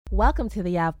Welcome to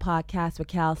the Ave Podcast with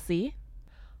Kelce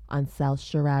on South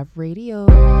Shore Radio.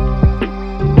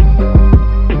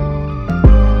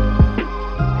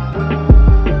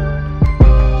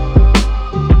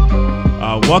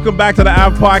 Welcome back to the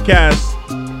Ave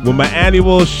Podcast with my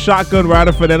annual shotgun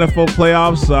rider for the NFL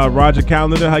playoffs, Roger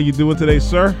Calendar. How you doing today,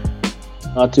 sir?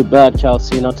 Not too bad,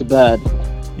 Kelce. Not too bad.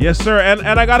 Yes, sir. And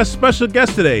I got a special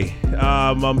guest today.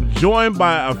 I'm joined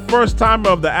by a first-timer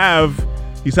of the Ave.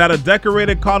 He's had a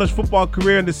decorated college football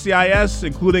career in the CIS,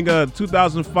 including a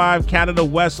 2005 Canada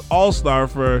West All-Star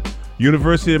for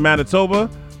University of Manitoba,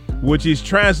 which he's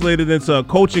translated into a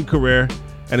coaching career,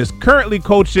 and is currently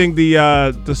coaching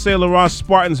the St. Laurent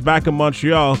Spartans back in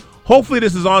Montreal. Hopefully,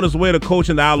 this is on his way to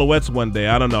coaching the Alouettes one day.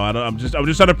 I don't know. I'm just trying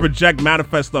to project,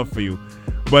 manifest stuff for you.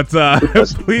 But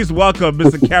please welcome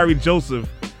Mr. Carey Joseph.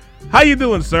 How you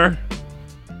doing, sir?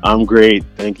 I'm great.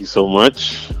 Thank you so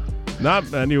much.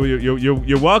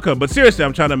 You're welcome. But seriously,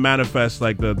 I'm trying to manifest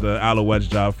like the Alouettes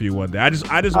job for you one day. I just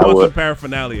want some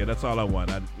paraphernalia. That's all I want.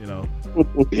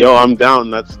 Yo, I'm down.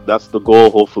 That's the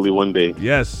goal. Hopefully one day.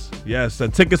 Yes.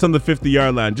 And tickets on the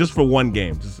 50-yard line just for one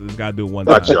game. Just gotta do it one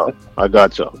time. I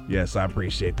got you. Yes, I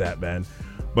appreciate that, man.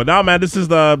 But now, man, this is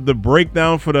the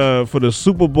breakdown for the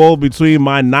Super Bowl between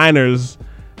my Niners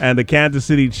and the Kansas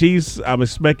City Chiefs. I'm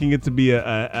expecting it to be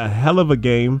a hell of a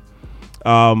game.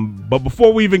 But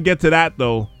before we even get to that,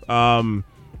 though,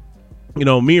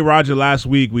 me and Roger last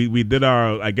week, we did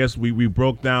we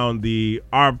broke down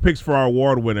our picks for our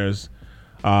award winners.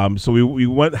 So we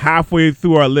went halfway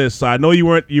through our list. So I know you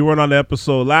weren't on the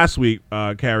episode last week,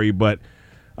 Carey, but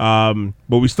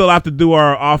we still have to do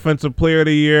our offensive player of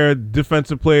the year,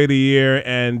 defensive player of the year,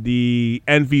 and the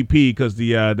MVP, because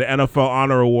the NFL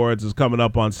Honor Awards is coming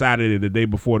up on Saturday, the day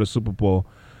before the Super Bowl.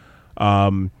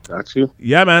 Got you.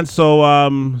 Yeah, man.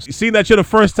 So seeing that you're the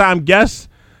first time guest,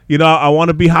 I want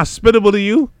to be hospitable to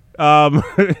you.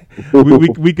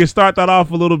 We can start that off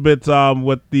a little bit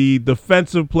with the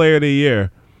defensive player of the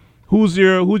year. Who's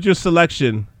your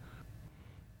selection?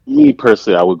 Me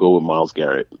personally, I would go with Myles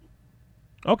Garrett.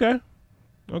 Okay.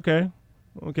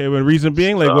 When reason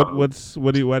being, like,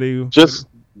 what do you just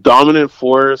dominant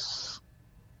force?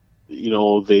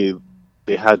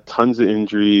 They had tons of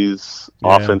injuries,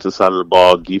 offensive side of the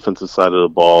ball, defensive side of the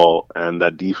ball, and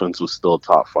that defense was still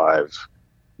top 5.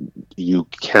 You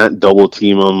can't double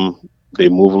team him. They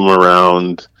move him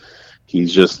around.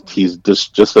 He's just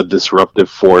a disruptive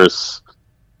force.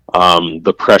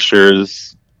 The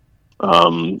pressures,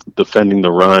 defending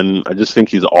the run. I just think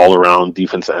he's all around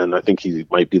defense end. I think he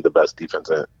might be the best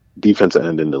defense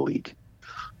end in the league.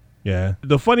 Yeah.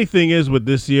 The funny thing is with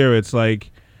this year, it's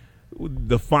like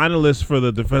the finalists for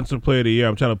the defensive player of the year.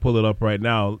 I'm trying to pull it up right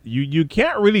now. You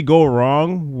can't really go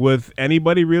wrong with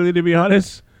anybody, really, to be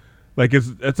honest. Like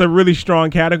it's a really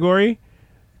strong category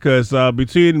because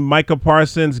between Micah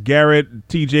Parsons, Garrett,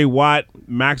 T.J. Watt,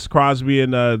 Max Crosby,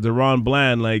 and Deron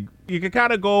Bland, like you can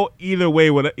kind of go either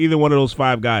way with either one of those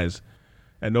 5 guys,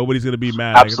 and nobody's gonna be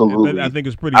mad. Absolutely, I think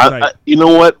it's pretty tight. You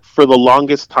know what? For the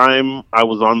longest time, I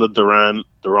was on the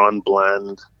Deron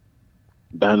Bland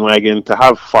bandwagon. To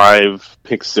have 5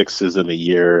 pick sixes in a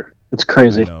year, it's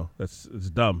crazy. It's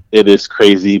dumb. It is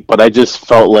crazy, but I just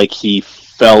felt like he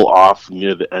fell off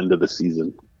near the end of the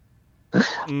season.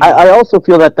 I also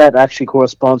feel that actually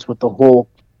corresponds with the whole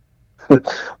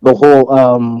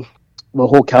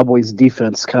Cowboys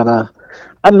defense. Kind of,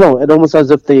 I don't know. It almost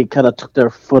as if they kind of took their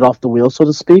foot off the wheel, so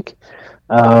to speak.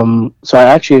 So I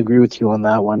actually agree with you on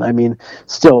that one. I mean,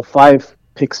 still 5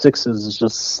 pick sixes is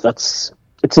just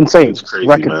it's insane. It's crazy,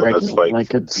 record man. breaking.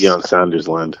 That's it's Deion Sanders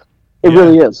land. It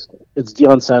really is. It's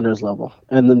Deion Sanders level,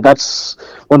 and then that's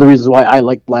one of the reasons why I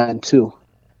like Bland too.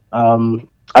 I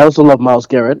also love Myles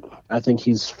Garrett. I think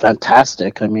he's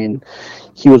fantastic. I mean,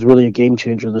 he was really a game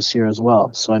changer this year as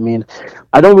well. So I mean,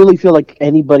 I don't really feel like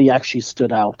anybody actually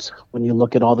stood out when you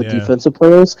look at all the defensive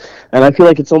players, and I feel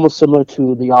like it's almost similar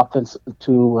to the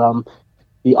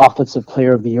offensive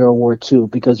player of the year award too,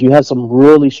 because you had some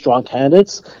really strong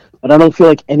candidates, but I don't feel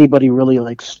like anybody really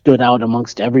like stood out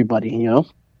amongst everybody.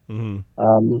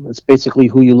 Mm-hmm. It's basically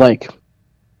who you like.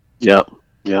 Yeah.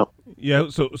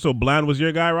 So Bland was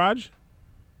your guy, Raj?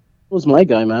 Was my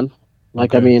guy, man.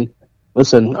 Like, okay. I mean,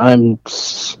 listen,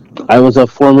 I was a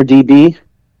former DB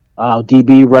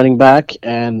running back,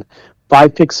 and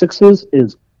 5 pick sixes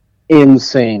is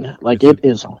insane. Like, it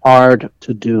is hard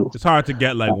to do. It's hard to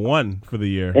get like 1 for the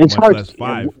year. It's hard to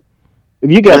 5.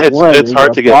 If you get one, it's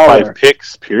hard to get 5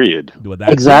 picks. Period.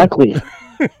 Exactly.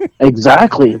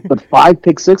 Exactly. But 5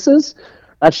 pick sixes,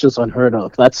 that's just unheard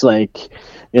of. That's like,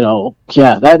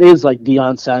 that is like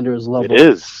Deion Sanders level. It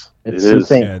is. It's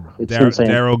insane. Yeah, It's insane.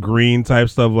 Darryl Green type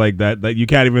stuff like that you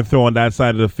can't even throw on that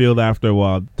side of the field after a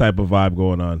while type of vibe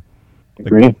going on.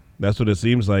 Agree. That's what it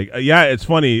seems like. Yeah, it's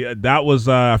funny. That was.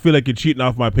 I feel like you're cheating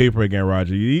off my paper again,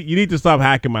 Roger. You need to stop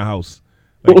hacking my house.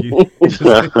 Because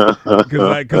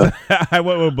I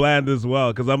went with Bland as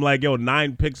well. Because I'm like,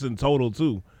 9 picks in total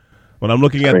too. When I'm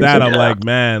looking at that, I'm like,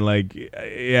 man,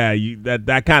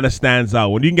 that kind of stands out.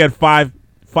 When you can get five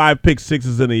pick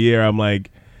sixes in a year, I'm like,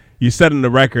 you're setting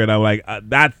the record. I'm like,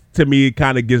 that to me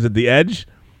kind of gives it the edge.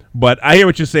 But I hear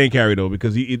what you're saying, Carrie, though,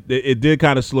 because it did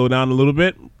kind of slow down a little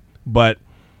bit. But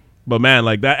man,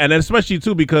 like that, and then especially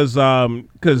too because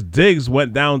Diggs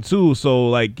went down too, so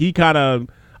like he kind of,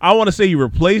 I don't want to say he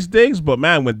replaced Diggs, but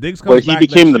man, when Diggs comes back, he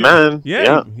became the man.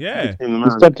 Yeah. He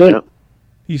stepped in.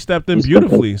 He stepped in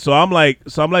beautifully. So I'm like,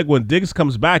 when Diggs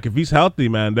comes back, if he's healthy,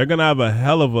 man, they're gonna have a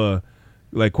hell of a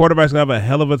quarterback's gonna have a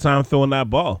hell of a time throwing that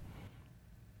ball.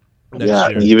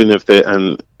 Even if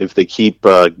they keep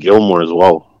Gilmore as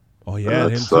well. Oh yeah,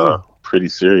 that's him too. Pretty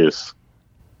serious.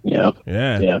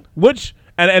 Yeah. Which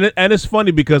and it's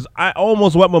funny because I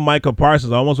almost went with Micah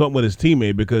Parsons. I almost went with his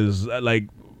teammate because like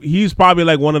he's probably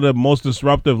like one of the most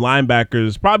disruptive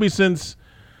linebackers probably since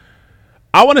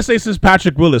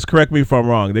Patrick Willis. Correct me if I'm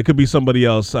wrong. There could be somebody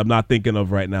else I'm not thinking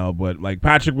of right now, but like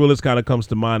Patrick Willis kind of comes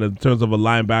to mind in terms of a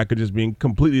linebacker just being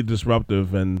completely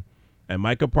disruptive and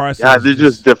Micah Parsons. Yeah, they're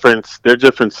just different. They're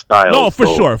different styles. No,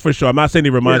 for sure. I'm not saying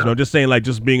he reminds me. I'm just saying like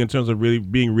just being in terms of really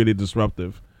being really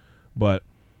disruptive, but.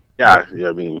 Yeah,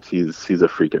 I mean he's a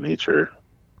freak of nature.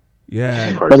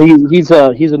 Yeah, but he's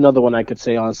another one I could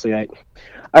say honestly. I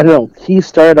don't know. He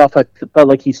started off. I felt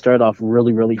like he started off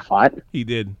really, really hot. He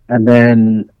did, and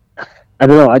then I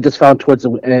don't know. I just found towards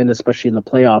the end, especially in the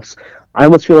playoffs, I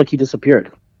almost feel like he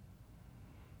disappeared.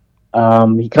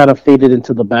 He kind of faded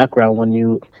into the background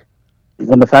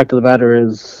when the fact of the matter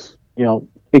is,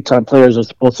 big time players are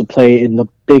supposed to play in the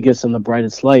biggest and the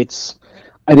brightest lights.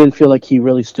 I didn't feel like he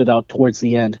really stood out towards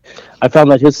the end. I found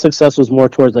that his success was more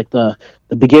towards like the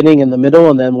beginning and the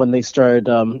middle, and then when they started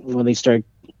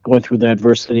going through the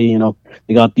adversity,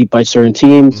 they got beat by certain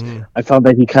teams. Mm-hmm. I found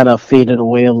that he kind of faded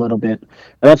away a little bit, and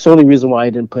that's the only reason why I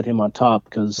didn't put him on top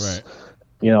because,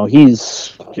 he's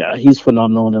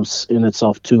phenomenal in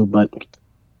itself too. But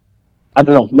I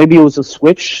don't know, maybe it was a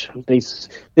switch. They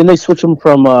switched him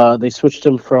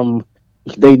from.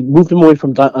 They moved him away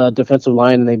from defensive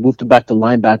line and they moved him back to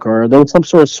linebacker. Or there was some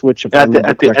sort of switch. At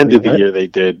the end of the year, they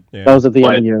did. Yeah. That was at the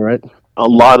end of the year, right? A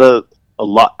lot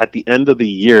at the end of the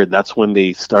year. That's when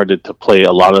they started to play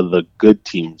a lot of the good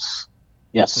teams.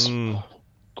 Yes, the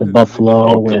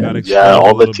Buffalo.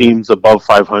 All the teams above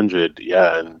 500.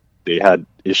 Yeah, and they had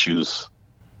issues.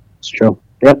 It's true.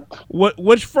 Yep.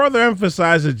 Which further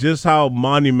emphasizes just how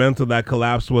monumental that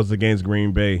collapse was against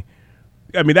Green Bay.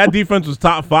 I mean, that defense was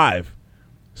top 5.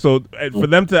 So for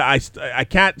them to, I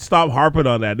can't stop harping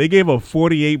on that. They gave up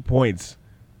 48 points.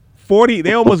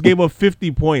 They almost gave up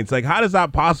 50 points. Like, how is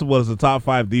that possible as a top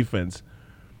 5 defense?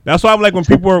 That's why I'm like, when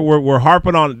people were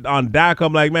harping on Dak,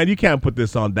 I'm like, man, you can't put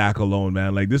this on Dak alone,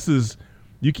 man. Like, this is,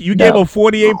 you gave up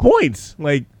 48 points.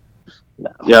 Like,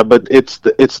 yeah, but it's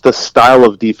the style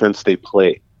of defense they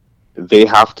play. They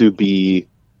have to be.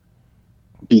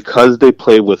 Because they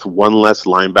play with one less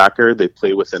linebacker, they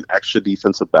play with an extra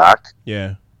defensive back.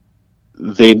 Yeah,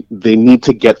 they need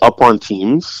to get up on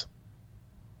teams,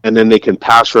 and then they can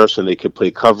pass rush and they can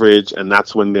play coverage, and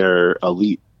that's when they're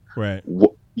elite. Right.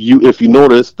 If you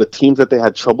notice, the teams that they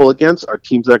had trouble against are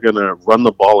teams that are going to run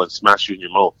the ball and smash you in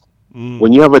your mouth.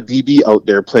 When you have a DB out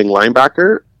there playing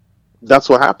linebacker, that's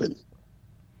what happened.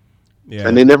 Yeah.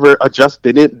 And they never adjust.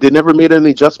 They never made any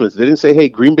adjustments. They didn't say, "Hey,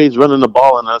 Green Bay's running the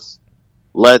ball on us.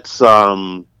 Let's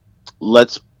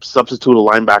substitute a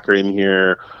linebacker in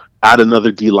here, add another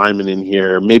D lineman in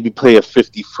here, maybe play a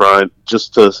 50 front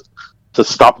just to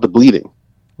stop the bleeding."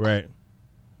 Right.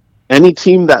 Any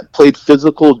team that played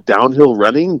physical downhill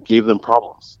running gave them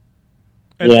problems.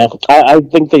 Yeah, I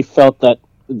think they felt that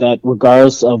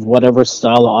regardless of whatever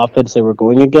style of offense they were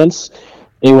going against,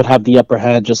 they would have the upper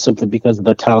hand just simply because of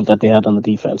the talent that they had on the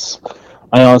defense.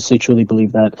 I honestly, truly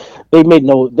believe that they made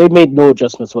no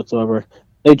adjustments whatsoever.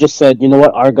 They just said, you know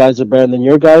what, our guys are better than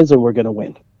your guys, and we're going to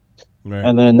win. Right.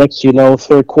 And then next,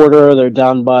 third quarter, they're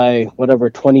down by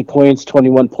 20 points,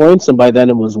 21 points, and by then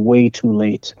it was way too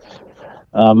late.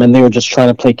 And they were just trying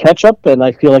to play catch up, and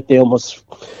I feel like they almost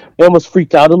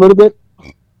freaked out a little bit,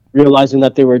 realizing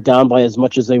that they were down by as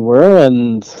much as they were,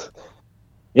 and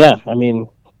yeah, I mean,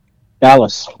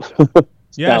 Dallas.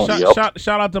 Yeah,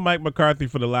 shout out to Mike McCarthy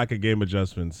for the lack of game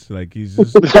adjustments. Like, he's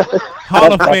just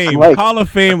Hall of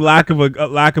Fame lack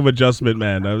of adjustment,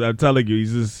 man. I'm telling you,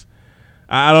 he's just.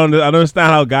 I don't understand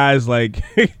how guys like.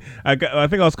 I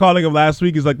think I was calling him last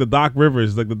week. He's like the Doc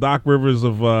Rivers, of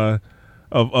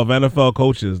NFL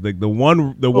coaches. Like the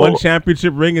one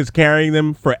championship ring is carrying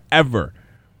them forever.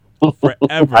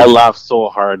 Forever. I laughed so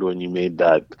hard when you made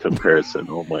that comparison.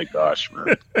 Oh my gosh,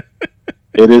 man!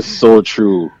 It is so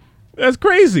true. That's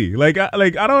crazy. Like I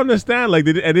don't understand. Like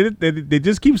they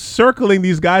just keep circling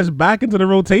these guys back into the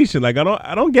rotation. Like I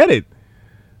don't get it.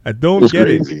 I don't get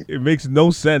it. It makes no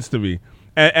sense to me.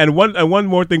 And one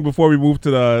more thing before we move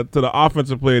to the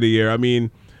offensive player of the year. I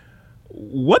mean,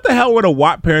 what the hell were the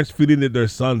Watt parents feeding their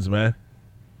sons, man?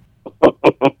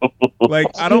 Like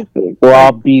I don't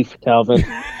raw beef, Calvin.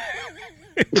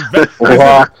 Is it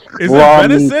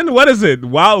venison? Meat. What is it?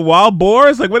 Wild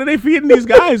boars? Like what are they feeding these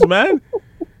guys, man?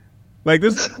 Like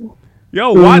this,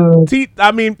 Watt.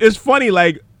 I mean, it's funny.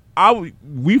 Like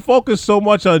we focus so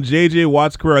much on J.J.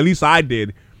 Watt's career. At least I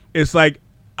did. It's like,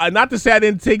 not to say I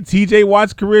didn't take T.J.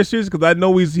 Watt's career serious because I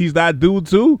know he's that dude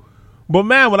too. But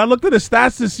man, when I looked at the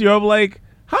stats this year, I'm like,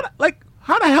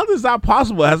 how the hell is that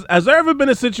possible? Has there ever been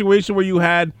a situation where you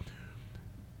had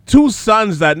two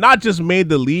sons that not just made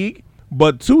the league,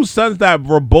 but two sons that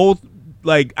were both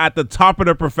like at the top of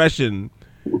their profession,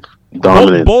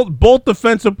 dominant, both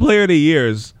defensive player of the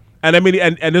years? And I mean,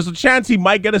 and there's a chance he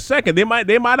might get a second. They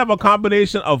might have a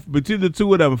combination of between the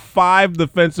two of them 5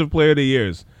 defensive player of the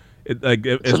years.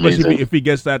 Especially if he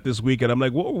gets that this weekend. I'm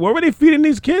like, where were they feeding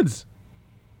these kids?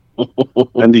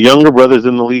 And the younger brothers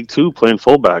in the league too, playing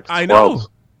fullback. I know,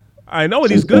 and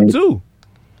he's good too.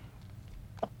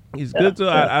 He's good too.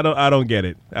 I don't get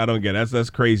it. That's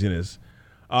craziness.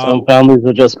 Some families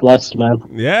are just blessed, man.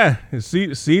 Yeah, it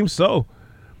seems so.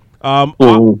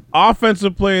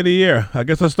 Offensive player of the year. I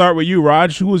guess I'll start with you,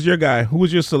 Raj. Who was your guy? Who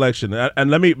was your selection?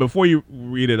 And let me, before you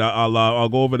read it, I'll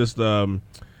go over this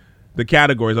the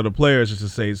categories of the players just to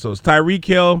say. So it's Tyreek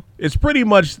Hill. It's pretty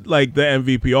much like the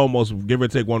MVP, almost give or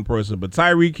take one person. But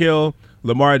Tyreek Hill,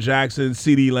 Lamar Jackson,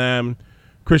 CeeDee Lamb,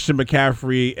 Christian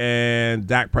McCaffrey, and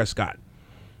Dak Prescott.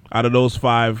 Out of those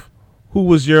 5, who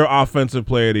was your offensive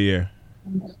player of the year?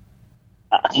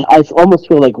 I almost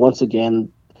feel like once again,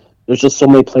 there's just so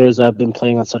many players that have been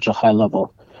playing on such a high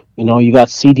level. You got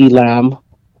CeeDee Lamb,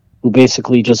 who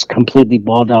basically just completely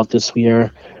balled out this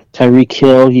year. Tyreek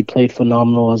Hill, he played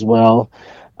phenomenal as well.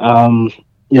 And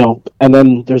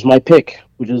then there's my pick,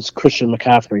 which is Christian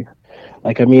McCaffrey.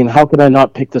 Like, I mean, how could I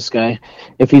not pick this guy?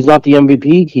 If he's not the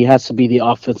MVP, he has to be the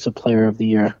offensive player of the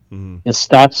year. Mm-hmm. His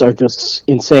stats are just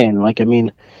insane. Like, I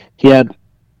mean, he had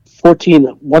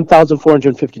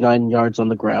 1,459 yards on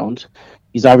the ground.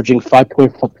 He's averaging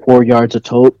 5.4 yards a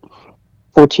tote,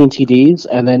 14 TDs,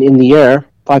 and then in the air,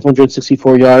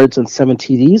 564 yards and 7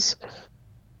 TDs.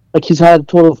 Like, he's had a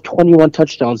total of 21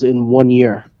 touchdowns in 1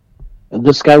 year. And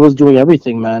this guy was doing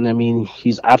everything, man. I mean,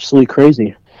 he's absolutely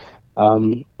crazy.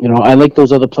 I like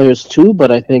those other players too,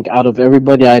 but I think out of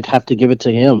everybody, I'd have to give it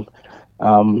to him.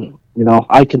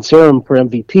 I consider him for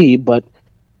MVP, but,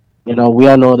 we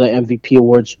all know that MVP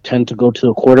awards tend to go to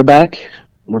the quarterback.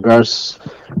 Regardless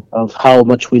of how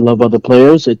much we love other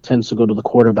players, it tends to go to the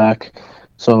quarterback.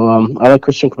 So I like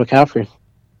Christian McCaffrey.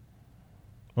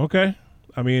 Okay.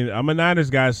 I mean, I'm a Niners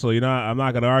guy, so I'm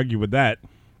not going to argue with that.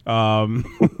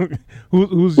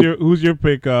 Who's your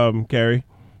pick, Kerry?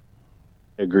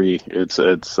 I agree. It's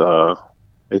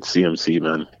CMC,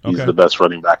 man. He's the best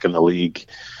running back in the league.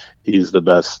 He's the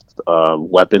best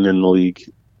weapon in the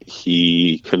league.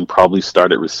 He can probably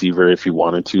start at receiver if he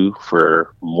wanted to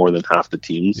for more than half the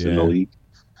teams in the league.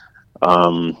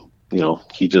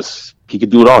 He could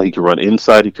do it all. He could run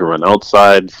inside. He could run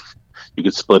outside. You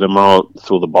could split him out,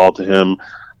 throw the ball to him.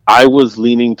 I was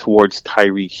leaning towards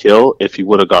Tyreek Hill if he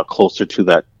would have got closer to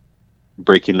that,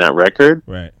 breaking that record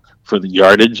for the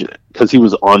yardage, because he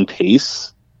was on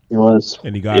pace. He was.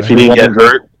 And he got if he didn't get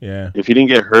hurt, if he didn't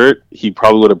get hurt, he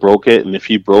probably would have broke it. And if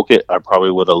he broke it, I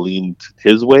probably would have leaned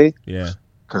his way. Yeah.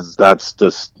 Because that's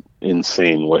just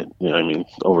insane.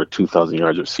 Over 2,000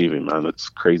 yards receiving, man. That's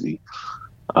crazy.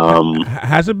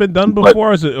 Has it been done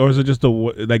before, or is it just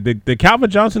did Calvin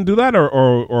Johnson do that,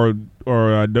 or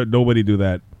nobody do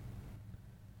that?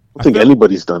 I think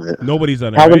anybody's done it. Nobody's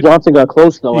done it. Calvin Johnson got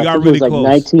close though. He got really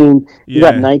close. 19. He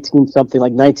got 19 something,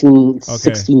 like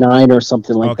 1969 or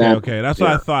something like that. Okay, that's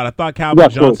what I thought. I thought Calvin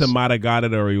Johnson might have got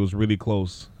it, or he was really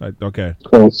close.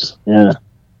 Close. Yeah.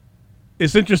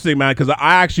 It's interesting, man, because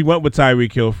I actually went with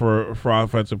Tyreek Hill for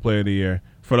offensive player of the year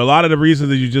for a lot of the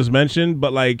reasons that you just mentioned,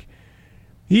 but like.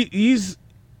 He's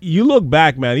you look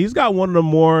back, man, he's got one of the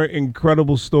more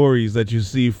incredible stories that you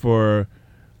see for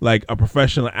like a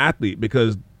professional athlete,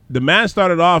 because the man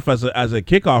started off as a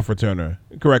kickoff returner.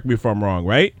 Correct me if I'm wrong,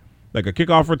 right? Like a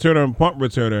kickoff returner and punt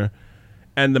returner.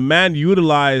 and the man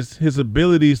utilized his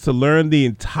abilities to learn the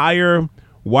entire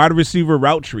wide receiver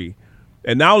route tree.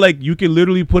 And now, like, you can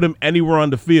literally put him anywhere on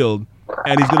the field,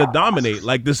 and he's going to dominate.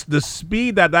 Like, the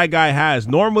speed that guy has,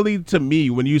 normally, to me,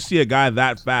 when you see a guy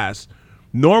that fast,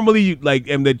 normally, like,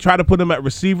 and they try to put him at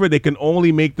receiver, they can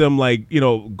only make them, like, you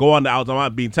know, go on the outs. I'm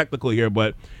not being technical here,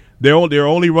 but they're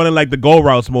only running, like, the go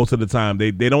routes most of the time.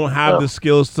 They don't have the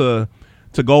skills to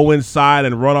go inside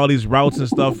and run all these routes and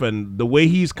stuff. And the way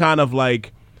he's kind of,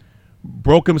 like,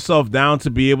 broke himself down to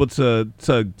be able to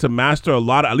master a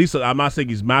lot of, at least I'm not saying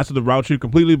he's mastered the route tree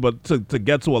completely, but to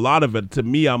get to a lot of it, to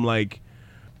me, I'm like,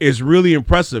 it's really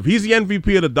impressive. He's the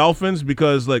MVP of the Dolphins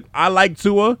because, like, I like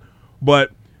Tua,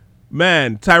 but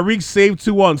man, Tyreek saved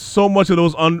Tua on so much of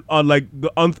those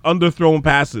underthrown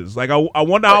passes. Like, I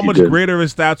wonder how much greater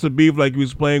his stats would be if, like, he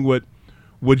was playing with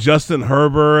Justin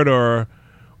Herbert or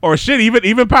shit,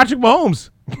 even Patrick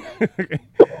Mahomes.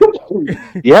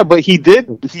 Yeah, but he did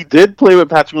play with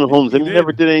Patrick Mahomes, and he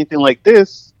never did anything like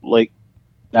this. Like,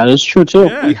 that is true too.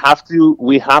 Yeah.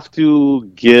 We have to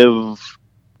give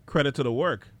credit to the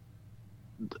work.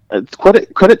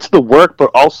 Credit to the work,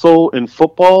 but also in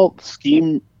football,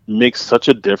 scheme makes such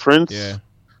a difference. Yeah.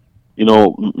 You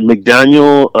know,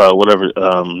 McDaniel,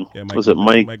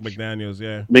 Mike McDaniels?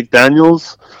 Yeah,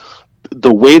 McDaniels.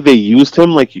 The way they used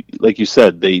him, like you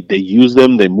said, they used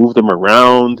him, they moved him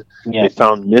around, they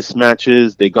found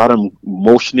mismatches, they got him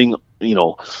motioning, you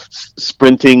know,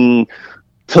 sprinting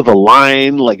to the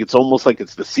line, like it's almost like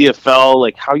it's the CFL.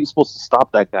 Like, how are you supposed to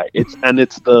stop that guy? It's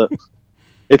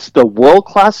the world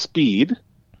class speed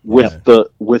with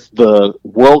the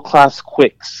world class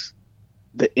quicks,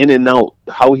 the in and out,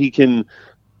 how he can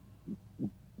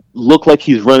look like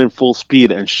he's running full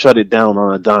speed and shut it down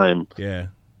on a dime. Yeah.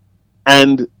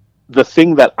 And the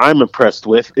thing that I'm impressed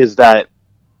with is that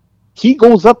he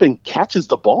goes up and catches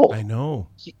the ball. I know.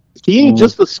 He ain't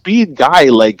just a speed guy,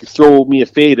 like, throw me a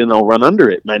fade and I'll run under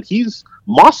it, man. He's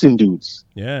mossing dudes.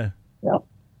 Yeah.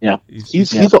 Yeah.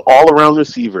 He's an all-around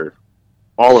receiver.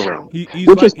 All around.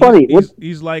 Which is funny.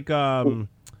 He's like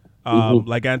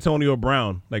like Antonio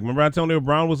Brown. Like, remember Antonio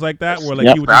Brown was like that? Where,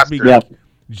 like, he would just be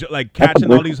like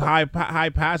catching all these high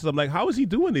passes. I'm like, how is he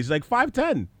doing this? He's like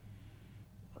 5'10".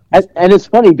 And it's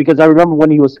funny because I remember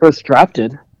when he was first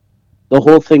drafted, the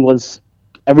whole thing was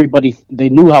they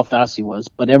knew how fast he was,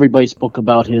 but everybody spoke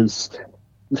about his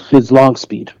long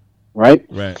speed, right?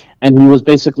 Right. And he was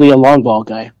basically a long ball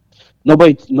guy.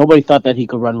 Nobody thought that he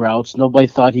could run routes. Nobody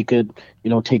thought he could, you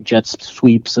know, take jet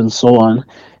sweeps and so on.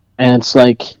 And it's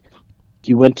like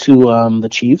he went to the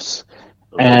Chiefs,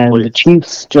 and the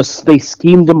Chiefs they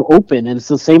schemed him open, and it's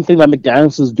the same thing that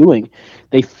McDaniels is doing.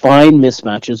 They find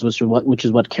mismatches, which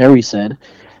is what Kerry said,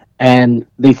 and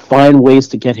they find ways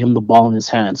to get him the ball in his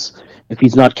hands. If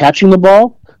he's not catching the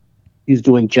ball, he's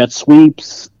doing jet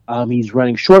sweeps. He's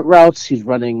running short routes. He's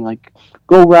running, like,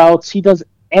 go routes. He does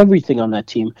everything on that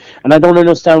team, and I don't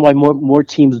understand why more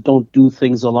teams don't do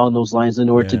things along those lines in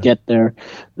order to get their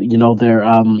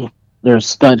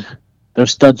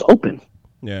studs open.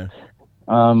 Yeah.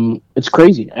 It's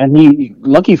crazy, and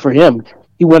lucky for him,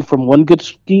 he went from one good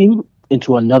scheme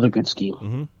into another good scheme.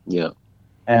 Mm-hmm. Yeah.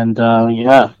 And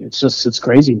it's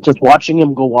crazy. Just watching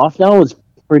him go off now is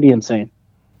pretty insane.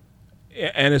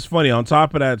 And it's funny, on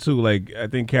top of that too, like, I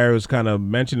think Carrie was kind of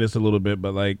mentioned this a little bit,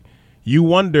 but, like, you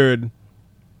wondered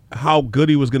how good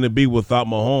he was going to be without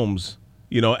Mahomes,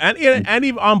 you know, and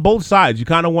even on both sides, you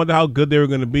kind of wonder how good they were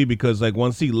going to be because, like,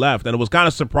 once he left, and it was kind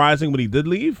of surprising when he did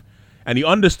leave, and he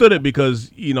understood it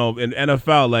because, you know, in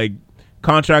NFL, like,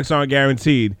 contracts aren't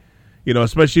guaranteed, you know,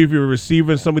 especially if you're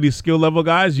receiving some of these skill level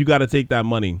guys, you got to take that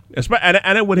money.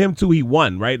 And with him too, he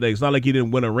won, right? Like, it's not like he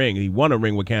didn't win a ring. He won a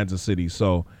ring with Kansas City.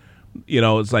 So, you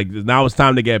know, it's like now it's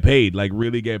time to get paid, like,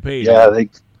 really get paid. Yeah,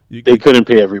 they couldn't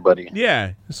pay everybody.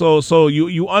 Yeah. So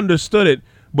you understood it,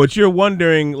 but you're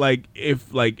wondering, like,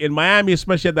 if, like, in Miami,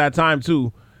 especially at that time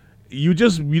too, you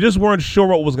just weren't sure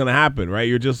what was going to happen, right?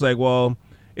 You're just like, well,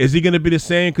 is he going to be the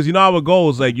same? Because you know how it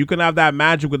goes. Like, you can have that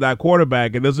magic with that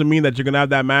quarterback. It doesn't mean that you're going to have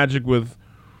that magic with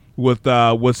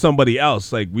somebody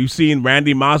else. Like, we've seen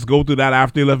Randy Moss go through that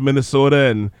after he left Minnesota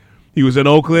and he was in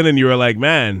Oakland, and you were like,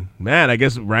 man, I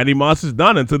guess Randy Moss is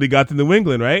done until he got to New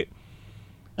England, right?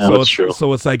 That's true.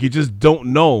 So it's like you just don't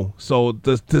know. So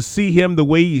to see him the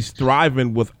way he's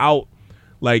thriving without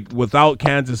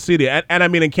Kansas City, and I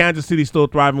mean, in Kansas City still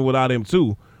thriving without him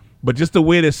too, but just the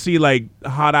way to see, like,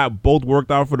 how that both worked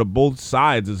out for the both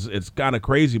sides it's kind of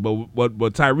crazy. But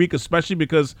Tyreek, especially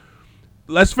because,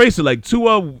 let's face it, like,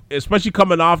 Tua, especially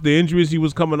coming off the injuries he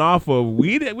was coming off of,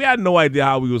 we had no idea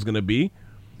how he was going to be,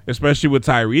 especially with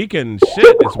Tyreek, and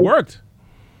shit, it's worked.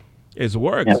 It's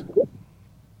worked.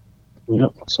 Yeah,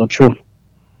 so true.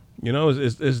 You know,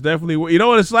 it's definitely. You know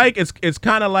what it's like? It's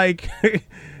kind of like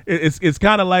it's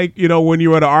kind of like, you know, when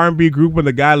you're at an R&B group and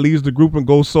the guy leaves the group and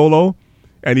goes solo,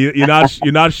 and you're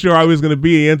not sure how he's gonna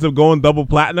be. He ends up going double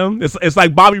platinum. It's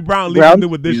like Bobby Brown leaving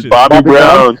New Edition. Bobby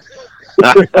Brown.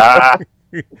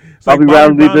 It's like Bobby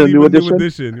Brown leaving New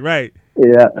Edition, right?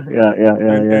 Yeah.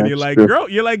 And you're like,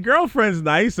 true. Girlfriend's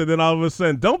nice, and then all of a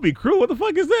sudden, don't be cruel. What the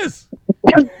fuck is this?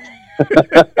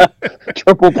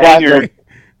 Triple platinum.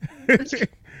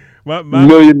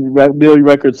 Million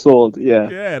records sold.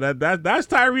 Yeah. That's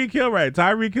Tyreek Hill, right?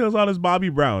 Tyreek Hill's on his Bobby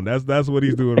Brown. That's what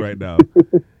he's doing right now.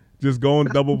 Just going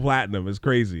double platinum. It's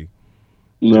crazy.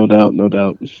 No doubt.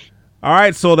 All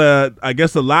right, so I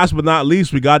guess the last but not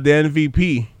least, we got the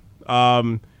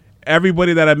MVP.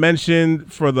 Everybody that I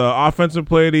mentioned for the offensive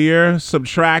player of the year,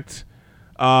 subtract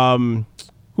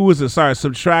who is it? Sorry,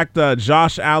 subtract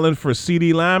Josh Allen for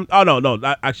CeeDee Lamb. Oh no,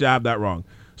 actually I have that wrong.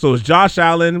 So it's Josh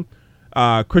Allen,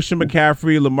 Christian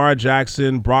McCaffrey, Lamar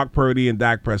Jackson, Brock Purdy, and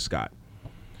Dak Prescott.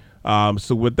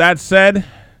 So with that said,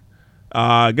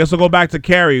 I guess I'll go back to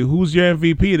Carrie. Who's your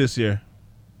MVP this year?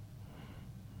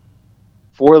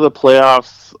 For the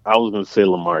playoffs, I was going to say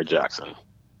Lamar Jackson.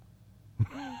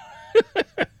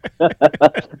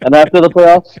 And after the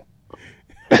playoffs?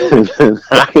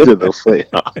 After the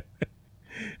playoffs.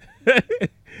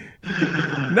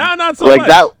 No, not so like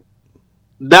much.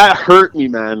 That hurt me,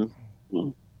 man.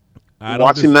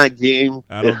 Watching that game,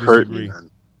 it hurt me, man.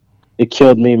 It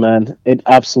killed me, man. It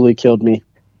absolutely killed me.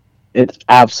 It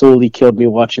absolutely killed me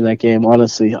watching that game.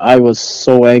 Honestly, I was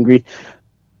so angry.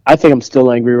 I think I'm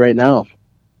still angry right now.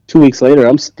 2 weeks later,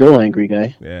 I'm still angry,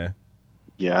 guy.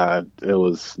 Yeah, it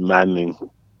was maddening.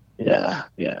 Yeah.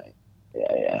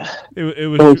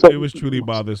 It was truly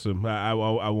bothersome. I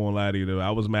won't lie to you.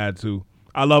 I was mad too.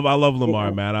 I love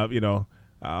Lamar, man.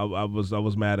 I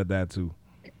was mad at that too.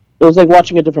 It was like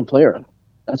watching a different player.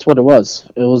 That's what it was.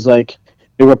 It was like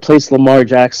they replaced Lamar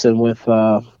Jackson with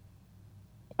I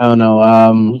don't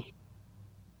know.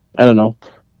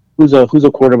 Who's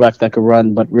a quarterback that could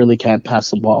run but really can't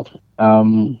pass the ball?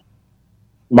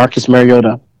 Marcus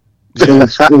Mariota. It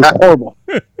was horrible.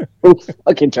 It was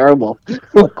fucking terrible.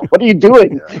 What are you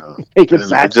doing? Taking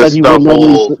sacks that he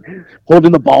wasn't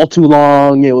holding the ball too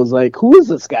long. It was like, who is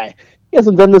this guy? He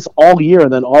hasn't done this all year,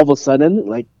 and then all of a sudden,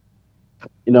 like,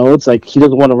 you know, it's like he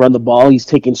doesn't want to run the ball. He's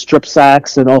taking strip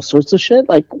sacks and all sorts of shit.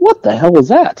 Like, what the hell was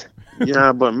that?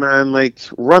 Yeah, but man, like,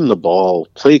 run the ball.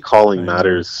 Play calling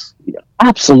matters. Yeah,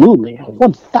 absolutely,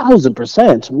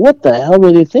 1,000%. What the hell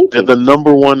were they thinking? They're the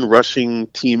number one rushing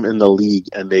team in the league,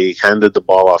 and they handed the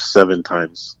ball off 7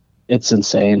 times. It's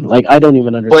insane. Like, I don't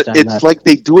even understand that. But it's like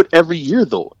they do it every year,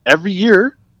 though. Every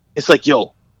year, it's like,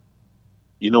 yo,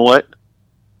 you know what?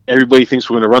 Everybody thinks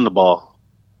we're going to run the ball.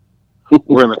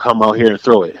 We're going to come out here and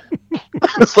throw it.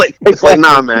 It's like,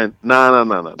 nah, man.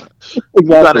 Nah.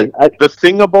 Exactly. The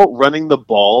thing about running the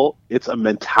ball, it's a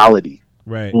mentality.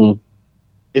 Right.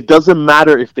 It doesn't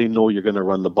matter if they know you're going to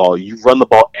run the ball. You run the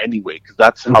ball anyway, because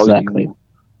that's how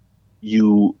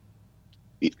you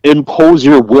impose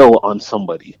your will on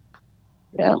somebody.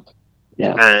 Yeah.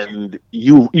 And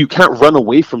you can't run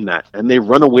away from that. And they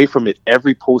run away from it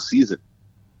every postseason.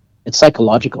 It's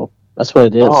psychological. That's what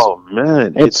it is. Oh,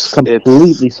 man. It's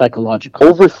completely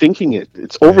psychological. Overthinking it.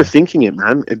 It's overthinking it,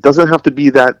 man. It doesn't have to be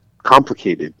that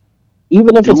complicated.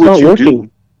 Even if it's not working,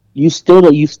 you still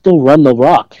run the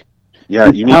rock. Yeah,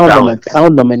 you need balance.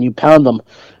 Pound them, and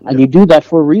you do that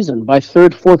for a reason. By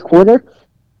third, fourth quarter,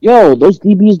 those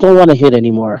DBs don't want to hit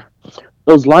anymore.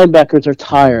 Those linebackers are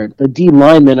tired. The D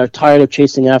linemen are tired of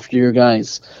chasing after your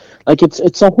guys. Like,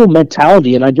 it's a whole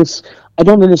mentality, and I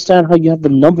don't understand how you have the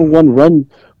number one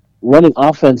running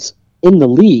offense in the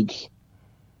league,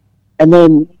 and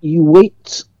then you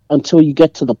wait until you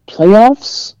get to the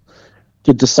playoffs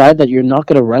to decide that you're not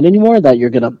going to run anymore, that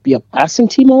you're going to be a passing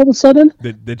team all of a sudden?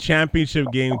 The championship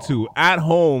game, too, at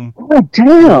home. Oh,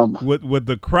 damn. With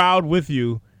the crowd with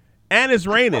you, and it's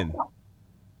raining.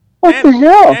 What the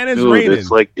hell? And it's raining.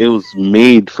 It's like it was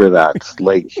made for that.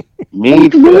 Like,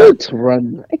 made for that. To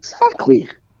run. Exactly.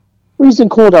 Freezing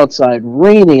cold outside,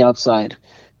 raining outside.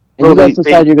 And you guys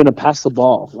decide you're going to pass the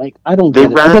ball. Like, I don't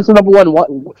get it. That's the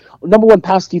number one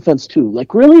pass defense, too.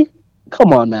 Like, really?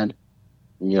 Come on, man.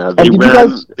 Yeah, they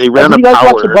ran Did you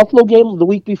guys watch the Buffalo game the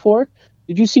week before?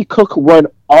 Did you see Cook run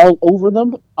all over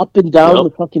them, up and down the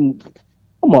fucking?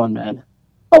 Come on, man.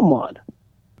 Come on.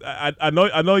 I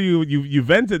know you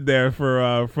vented there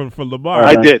for Lamar.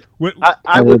 I did.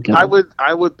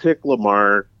 I would pick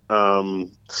Lamar.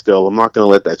 Still, I'm not going to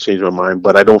let that change my mind,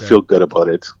 but I don't feel good about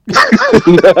it.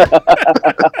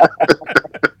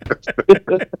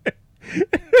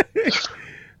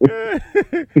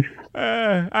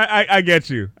 I get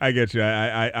you.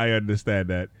 I understand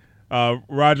that.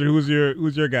 Roger, who's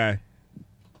your guy?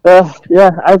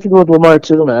 Yeah, I have to go with Lamar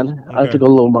too, man. I have to go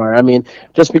with Lamar. I mean,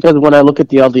 just because when I look at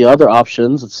the other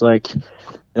options, it's like,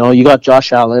 you got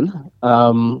Josh Allen.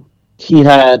 He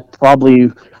had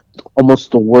probably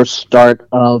almost the worst start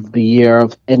of the year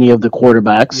of any of the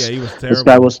quarterbacks. Yeah, he was terrible. This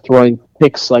guy was throwing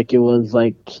picks like it was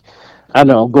like, I don't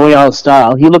know, going out of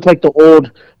style. He looked like the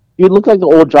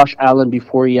old Josh Allen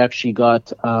before he actually got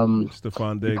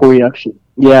Stephon Diggs.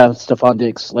 Stephon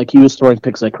Diggs. Like, he was throwing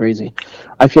picks like crazy.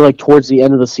 I feel like towards the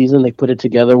end of the season they put it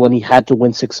together when he had to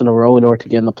win 6 in a row in order to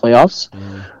get in the playoffs.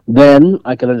 Then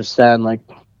I can understand, like,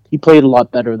 he played a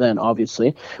lot better then,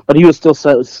 obviously, but he was still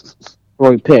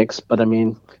throwing picks. But I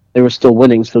mean, they were still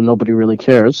winning, so nobody really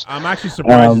cares. I'm actually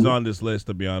surprised he's on this list,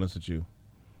 to be honest with you.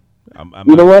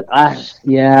 You know what?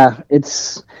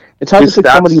 It's hard to pick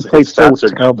somebody who played so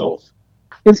terrible.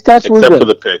 His stats were good. Except for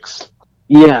the picks.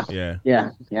 Yeah.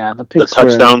 The picks. The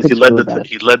touchdowns.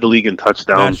 He led the league in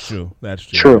touchdowns. That's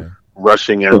true. True.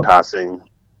 Rushing and passing.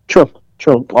 True.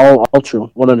 All true.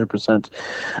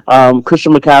 100%.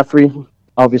 Christian McCaffrey.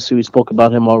 Obviously, we spoke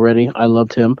about him already. I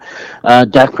loved him.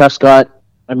 Dak Prescott.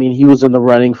 I mean, he was in the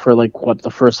running for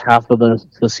the first half of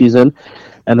the season,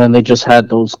 and then they just had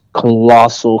those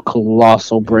colossal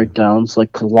breakdowns,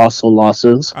 like colossal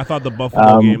losses. I thought the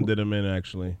Buffalo game did him in,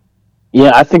 actually.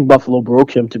 Yeah, I think Buffalo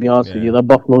broke him, to be honest with you. The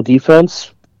Buffalo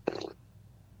defense,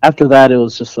 after that, it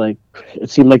was just like, it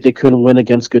seemed like they couldn't win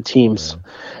against good teams.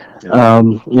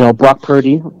 Brock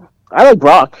Purdy. I like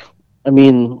Brock.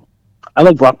 I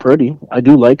like Brock Purdy. I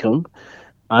do like him.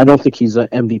 I don't think he's an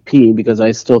MVP because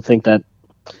I still think that,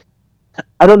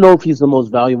 I don't know if he's the most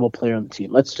valuable player on the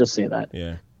team. Let's just say that.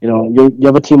 Yeah. You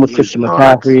have a team with Christian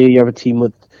McCaffrey. You have a team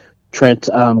with Trent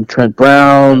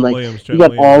Brown. You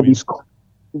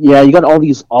got all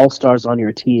these all-stars on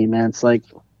your team, man. It's like,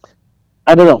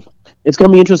 I don't know. It's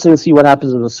going to be interesting to see what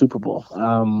happens in the Super Bowl.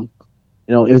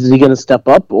 Is he going to step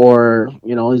up, or,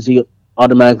 is he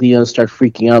automatically going to start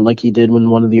freaking out like he did in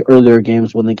one of the earlier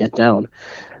games when they get down?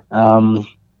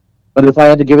 But if I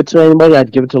had to give it to anybody,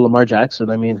 I'd give it to Lamar Jackson.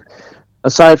 I mean,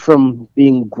 aside from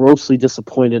being grossly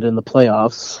disappointed in the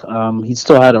playoffs, he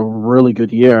still had a really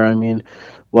good year. I mean,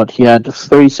 he had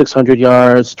 3,600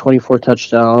 yards, 24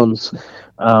 touchdowns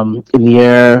in the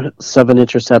air, 7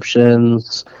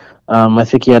 interceptions. I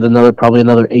think he had probably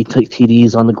another 8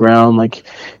 TDs on the ground. Like,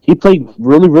 he played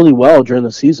really, really well during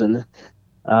the season.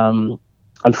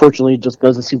 Unfortunately, it just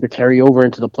doesn't seem to carry over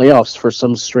into the playoffs for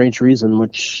some strange reason,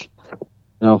 which,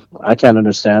 I can't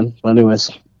understand. But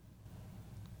anyways.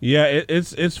 Yeah,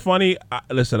 it's funny.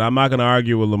 Listen, I'm not going to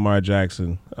argue with Lamar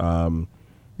Jackson. I'm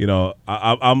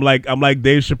like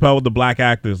Dave Chappelle with the black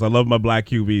actors. I love my black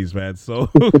QBs, man. So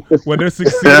when they're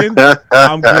succeeding,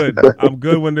 I'm good. I'm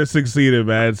good when they're succeeding,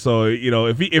 man. So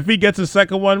if he gets a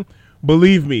second one,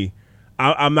 believe me,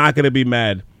 I'm not going to be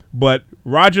mad. But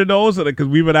Roger knows that, because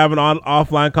we've been having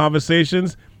offline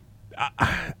conversations.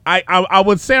 I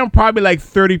would say I'm probably like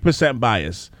 30%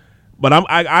 biased, but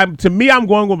I'm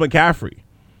going with McCaffrey,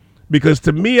 because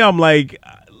to me I'm like,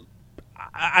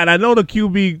 and I know the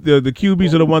QBs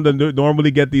are the one that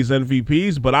normally get these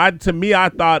MVPs, but I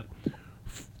thought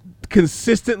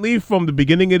consistently from the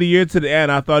beginning of the year to the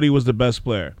end, I thought he was the best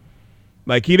player.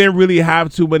 Like, he didn't really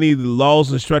have too many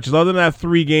lulls and stretches other than that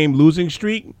 3-game losing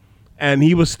streak, and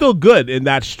he was still good in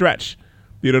that stretch.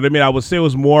 You know what I mean? I would say it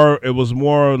was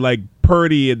more like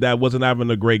Purdy that wasn't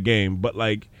having a great game. But,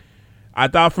 like, I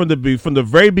thought from the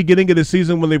very beginning of the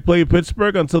season when they played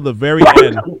Pittsburgh until the very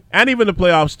end, and even the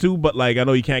playoffs too, but, like, I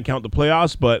know you can't count the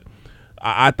playoffs, but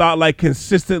I thought, like,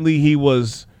 consistently he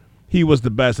was the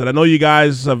best. And I know you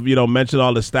guys have, mentioned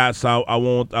all the stats, so I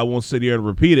won't sit here and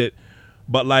repeat it.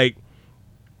 But, like,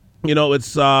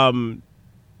 it's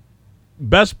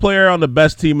best player on the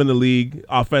best team in the league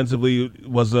offensively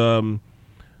was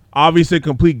obviously a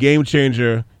complete game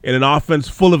changer in an offense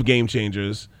full of game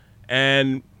changers.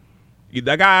 And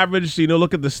that guy averaged,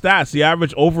 look at the stats. He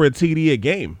averaged over a TD a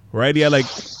game, right? He had like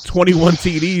 21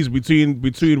 TDs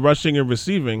between rushing and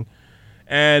receiving.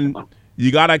 And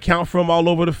you got to account for him all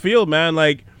over the field, man.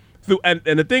 Like, and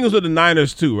the thing is with the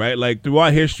Niners too, right? Like,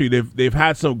 throughout history, they've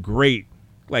had some great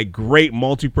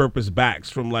multi-purpose backs,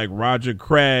 from like Roger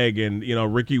Craig and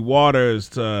Ricky Waters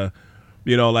to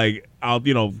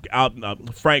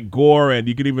Frank Gore, and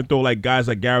you could even throw like guys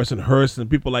like Garrison Hurst and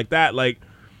people like that. Like,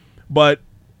 but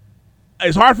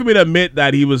it's hard for me to admit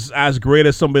that he was as great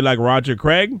as somebody like Roger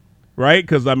Craig, right?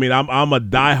 Because I'm a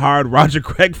diehard Roger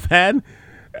Craig fan.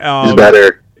 He's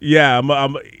better. Yeah,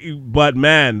 but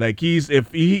man, like he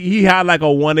had like a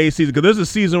 1A season, because there's a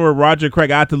season where Roger Craig,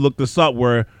 I had to look this up,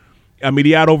 where I mean,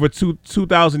 he had over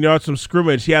 2,000 yards from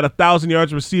scrimmage. He had 1,000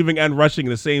 yards receiving and rushing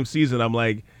in the same season. I'm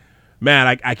like,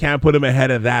 man, I can't put him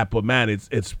ahead of that. But man,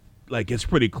 it's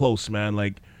pretty close, man.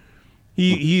 Like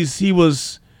he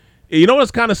was. You know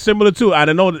what's kind of similar too? I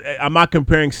don't know. I'm not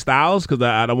comparing styles because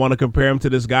I don't want to compare him to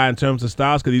this guy in terms of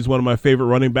styles because he's one of my favorite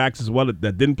running backs as well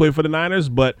that didn't play for the Niners.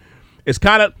 But it's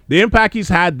kind of the impact he's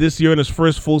had this year in his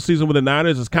first full season with the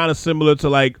Niners is kind of similar to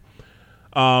like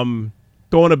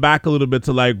throwing it back a little bit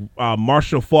to like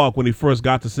Marshall Faulk when he first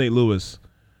got to St. Louis,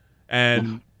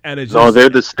 and it's no,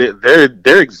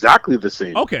 they're exactly the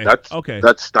same. Okay, that's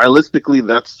stylistically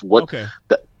that's what. Okay.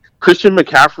 Christian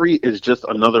McCaffrey is just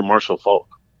another Marshall Faulk.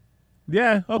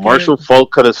 Yeah, okay. Marshall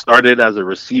Faulk could have started as a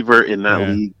receiver in that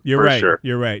league. You're right. Sure.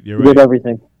 You're right. He did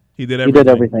everything. He did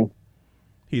everything.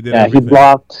 He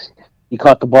blocked. He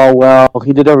caught the ball well.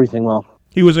 He did everything well.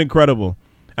 He was incredible.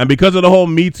 And because of the whole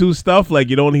Me Too stuff, like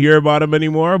you don't hear about him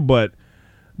anymore, but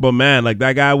man, like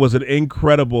that guy was an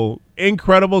incredible,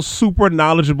 super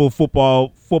knowledgeable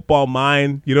football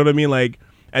mind. You know what I mean? Like,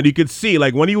 and you could see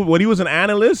like when he was an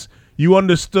analyst, you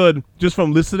understood just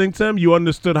from listening to him, you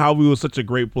understood how he was such a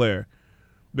great player.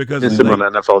 Because it's on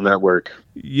NFL Network.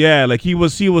 Yeah, like he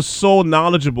was so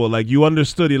knowledgeable. Like you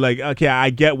understood. You're like, okay, I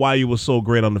get why he was so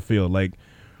great on the field. Like,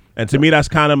 and to me, that's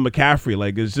kind of McCaffrey.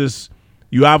 Like, it's just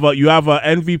you have a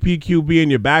MVP QB in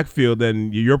your backfield,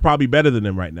 and you're probably better than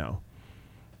him right now.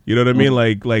 You know what I mean?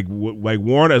 Like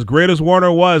Warner, as great as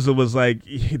Warner was, it was like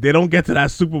they don't get to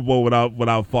that Super Bowl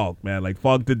without Faulk, man. Like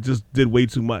Faulk did way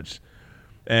too much,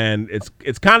 and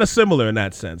it's kind of similar in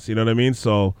that sense. You know what I mean?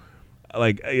 So.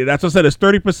 Like that's what I said. It's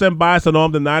 30% bias. I know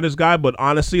I'm the Niners guy, but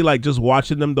honestly, like just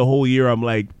watching them the whole year, I'm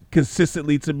like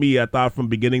consistently to me. I thought from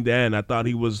beginning to end, I thought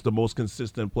he was the most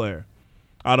consistent player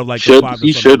out of like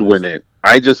he should win it.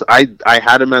 I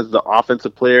had him as the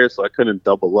offensive player, so I couldn't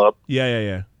double up.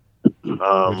 Yeah.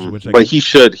 But he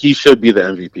should be the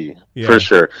MVP for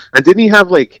sure. And didn't he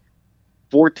have like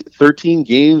 13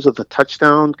 games with a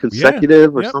touchdown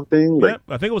consecutive or something? Like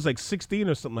I think it was like 16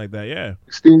 or something like that. Yeah,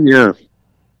 16. Yeah.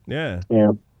 Yeah.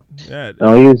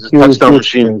 No, he was touchdown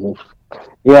machine. Crazy.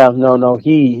 Yeah, no,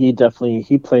 he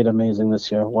definitely played amazing this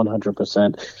year,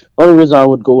 100%. The only reason I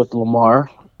would go with Lamar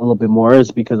a little bit more is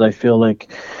because I feel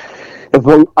like there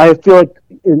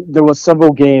was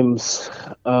several games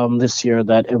this year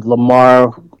that if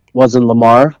Lamar wasn't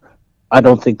Lamar, I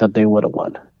don't think that they would have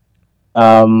won.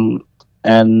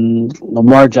 And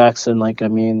Lamar Jackson, like I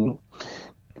mean.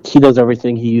 He does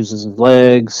everything. He uses his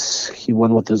legs. He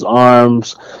went with his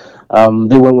arms.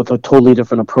 They went with a totally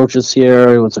different approach this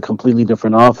year. It was a completely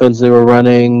different offense they were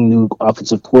running, new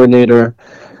offensive coordinator.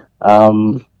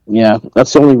 Yeah,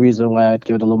 that's the only reason why I'd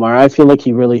give it to Lamar. I feel like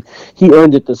he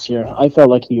earned it this year. I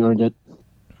felt like he earned it.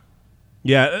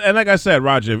 Yeah, and like I said,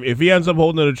 Roger, if he ends up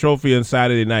holding the trophy on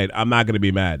Saturday night, I'm not going to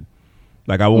be mad.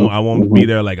 Like I won't be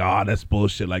there like, oh, that's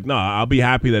bullshit. Like, no, I'll be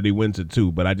happy that he wins it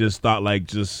too. But I just thought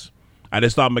I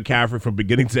just thought McCaffrey from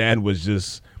beginning to end was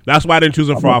just – that's why I didn't choose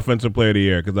him for Offensive Player of the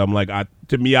Year because I'm like, I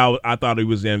thought he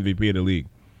was the MVP of the league.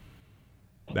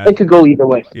 It could go either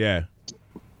way. Yeah.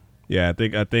 Yeah, I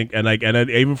think and then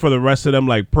even for the rest of them,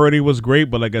 like Purdy was great,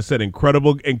 but like I said,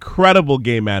 incredible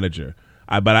game manager.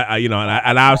 I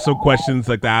have some questions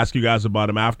like to ask you guys about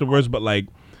him afterwards, but like,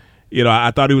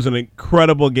 I thought he was an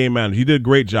incredible game manager. He did a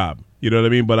great job. You know what I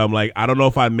mean? But I'm like, I don't know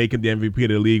if I'd make him the MVP of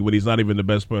the league when he's not even the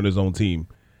best player on his own team.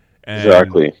 And,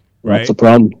 exactly. Right? That's a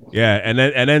problem. Yeah, and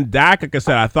then Dak, like I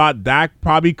said, I thought Dak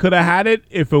probably could have had it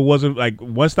if it wasn't like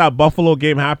once that Buffalo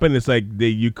game happened, it's like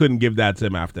you couldn't give that to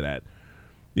him after that.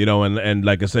 And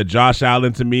like I said, Josh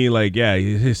Allen to me, like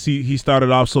he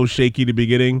started off so shaky at the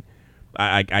beginning.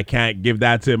 I can't give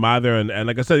that to him either. And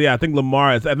like I said, I think Lamar.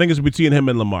 I think it's between him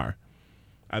and Lamar.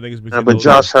 I think it's between. But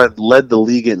Josh had led the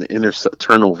league in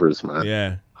turnovers, man.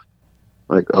 Yeah.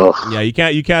 Like oh. Yeah,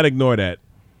 you can't ignore that.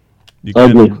 You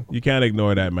can't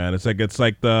ignore that, man. It's like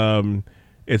the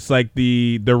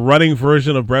running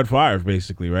version of Brett Favre,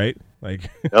 basically, right? Like.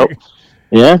 Yep.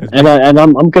 Yeah, and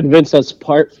I'm convinced that's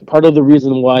part of the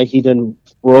reason why he didn't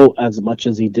throw as much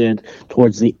as he did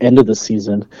towards the end of the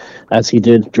season as he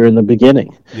did during the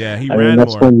beginning. Yeah, he ran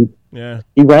more.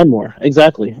 He ran more.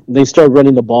 Exactly. They started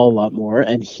running the ball a lot more,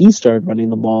 and he started running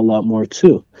the ball a lot more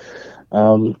too.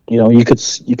 You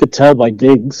could tell by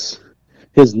Diggs,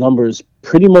 his numbers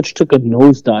pretty much took a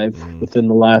nosedive within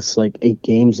the last 8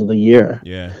 games of the year.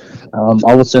 Yeah.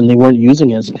 All of a sudden they weren't using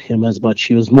him as much.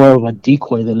 He was more of a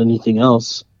decoy than anything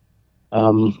else.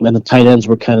 And the tight ends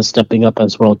were kind of stepping up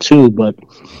as well too, but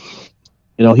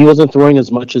he wasn't throwing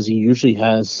as much as he usually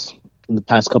has in the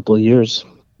past couple of years.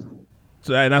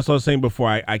 So and that's what I was saying before.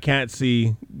 I can't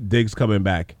see Diggs coming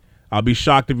back. I'll be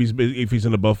shocked if he's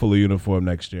in a Buffalo uniform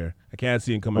next year. I can't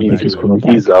see him coming back.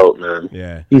 He's out, man.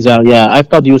 Yeah, he's out. Yeah, I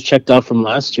thought he was checked out from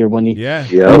last year when he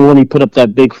when he put up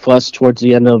that big fuss towards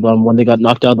the end of when they got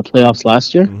knocked out of the playoffs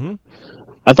last year. Mm-hmm.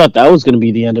 I thought that was going to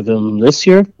be the end of him this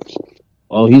year.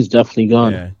 Oh, he's definitely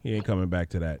gone. Yeah, he ain't coming back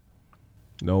to that.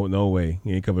 No way.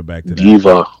 He ain't coming back to that.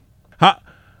 Diva.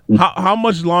 How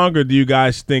much longer do you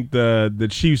guys think the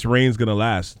Chiefs' reign's gonna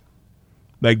last?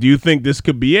 Like, do you think this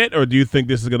could be it, or do you think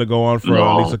this is gonna go on for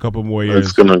at least a couple more years?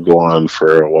 It's gonna go on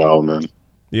for a while, man.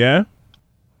 Yeah.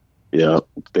 Yeah,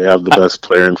 they have the best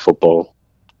player in football.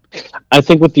 I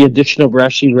think with the addition of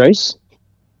Rashid Rice,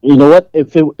 you know what?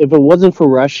 If it wasn't for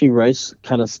Rashid Rice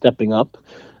kind of stepping up,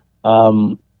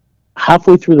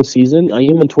 halfway through the season,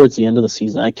 even towards the end of the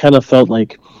season, I kind of felt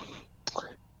like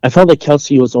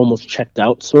Kelce was almost checked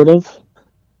out, sort of.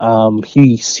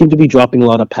 He seemed to be dropping a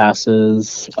lot of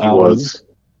passes. He was.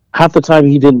 Half the time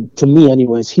he didn't, to me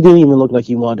anyways, he didn't even look like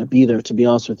he wanted to be there, to be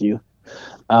honest with you.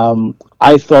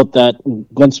 I felt that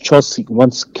once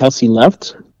Kelce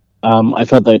left, I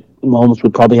felt that Mahomes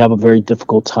would probably have a very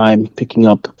difficult time picking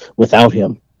up without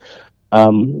him.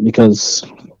 Because,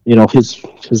 you know,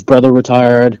 his brother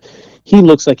retired. He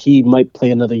looks like he might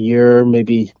play another year,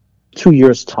 maybe 2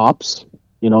 years tops.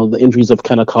 You know, the injuries have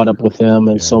kind of caught up with him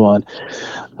and so on.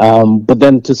 But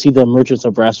then to see the emergence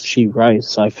of Rashid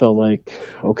Rice, I felt like,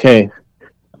 okay,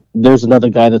 there's another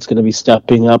guy that's going to be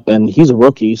stepping up, and he's a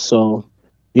rookie, so,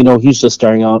 you know, he's just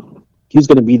starting out. He's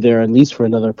going to be there at least for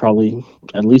another 4,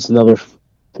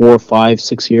 5,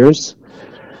 6 years.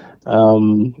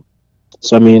 So,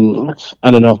 I mean,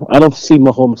 I don't know. I don't see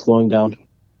Mahomes slowing down.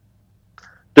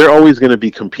 They're always going to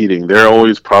be competing. They're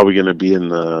always probably going to be in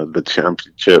the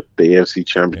championship, the AFC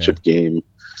championship game.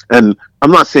 And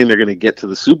I'm not saying they're going to get to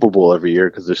the Super Bowl every year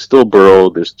because there's still Burrow,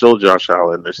 there's still Josh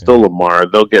Allen, there's still Lamar.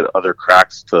 They'll get other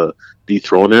cracks to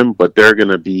dethrone him, but they're going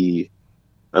to be,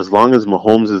 as long as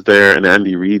Mahomes is there and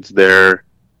Andy Reid's there,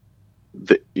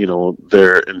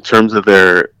 they're in terms of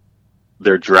their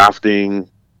drafting,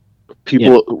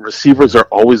 receivers are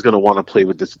always going to want to play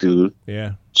with this dude.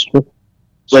 Yeah,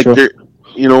 like they're.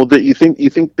 You know that you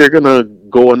think they're gonna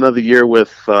go another year with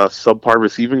subpar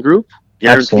receiving group?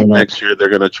 Guaranteed next year they're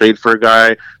gonna trade for a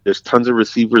guy. There's tons of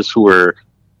receivers who are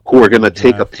gonna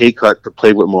take a pay cut to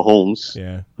play with Mahomes.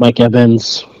 Yeah, Mike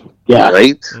Evans. Yeah,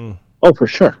 right. Oh, for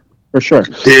sure. Diggs,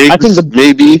 I think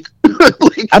maybe.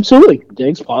 Absolutely,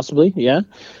 Diggs possibly. Yeah,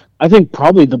 I think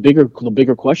probably the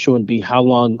bigger question would be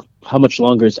how much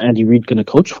longer is Andy Reid gonna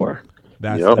coach for?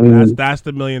 That's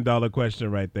the $1 million question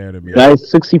right there to me. Guy's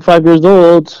 65 years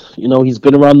old. You know, he's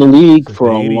been around the league for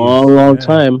a long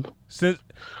time. Since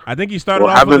I think he started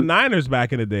off with the Niners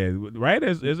back in the day, right?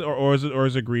 Is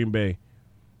it Green Bay?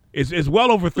 It's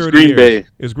well over 30 Green years. Bay.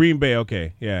 It's Green Bay.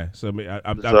 Okay, yeah. So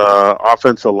I'm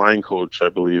offensive line coach, I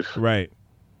believe. Right.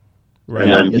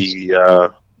 And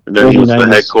then he was the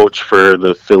head coach for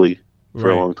the Philly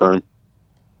for a long time.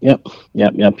 Yep.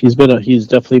 He's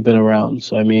definitely been around.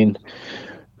 So I mean,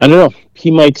 I don't know.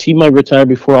 He might retire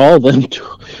before all of them.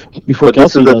 Before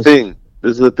This is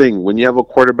the thing. When you have a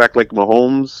quarterback like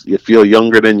Mahomes, you feel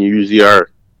younger than you usually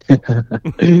are.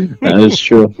 That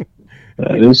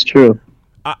is true.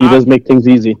 He does make things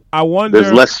easy. I wonder.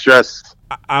 There's less stress.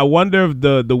 I wonder if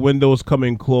the window is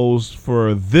coming close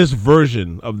for this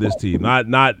version of this team,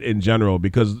 not in general,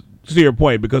 because to your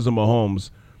point, because of Mahomes.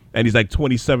 And he's like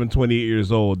 27, 28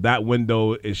 years old. That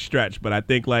window is stretched. But I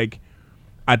think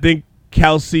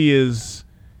Kelce is,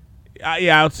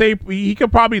 I would say he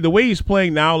could probably, the way he's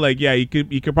playing now, he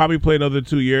could probably play another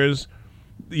 2 years.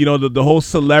 You know, the whole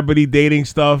celebrity dating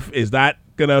stuff, is that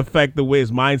going to affect the way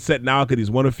his mindset now? Because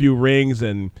he's won a few rings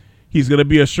and he's going to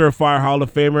be a surefire Hall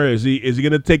of Famer. Is he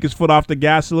going to take his foot off the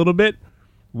gas a little bit?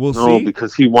 We'll see. No,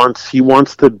 because he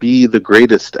wants to be the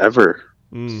greatest ever.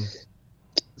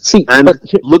 See, and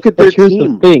look at their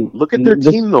team. Look at their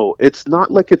team, though. It's not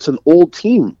like it's an old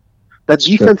team. That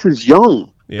defense is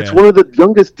young. Yeah. It's one of the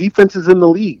youngest defenses in the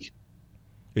league.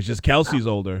 It's just Kelce's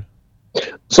older.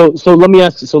 So let me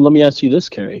ask you this,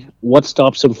 Kerry. What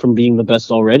stops him from being the best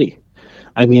already?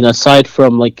 I mean, aside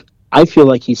from I feel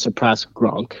like he surpassed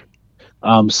Gronk.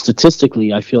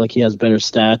 Statistically, I feel like he has better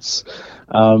stats.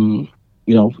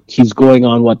 You know, he's going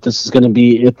on this is going to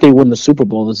be, if they win the Super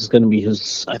Bowl, this is going to be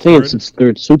his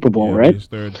third Super Bowl, right? His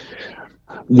third.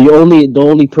 The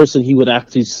only person he would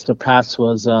actually surpass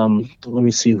was, let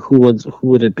me see, who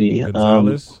would it be?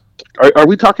 Gonzalez? Are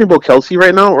we talking about Kelce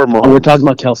right now or Mahomes? We're talking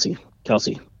about Kelce.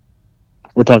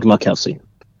 We're talking about Kelce.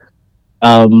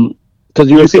 Because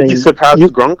you think he surpassed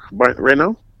Gronk right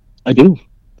now? I do.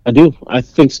 I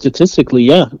think statistically,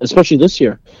 yeah, especially this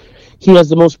year. He has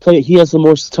the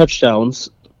most touchdowns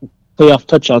playoff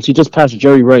touchdowns. He just passed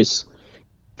Jerry Rice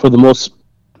for the most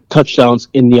touchdowns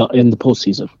in the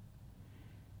postseason.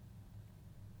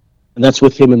 And that's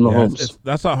with him and Mahomes.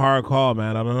 That's a hard call,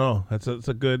 man. I don't know. It's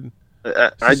a good.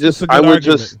 I'm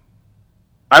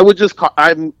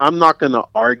not going to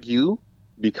argue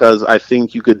because I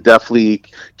think you could definitely.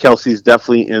 Kelce's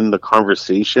definitely in the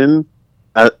conversation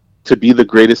to be the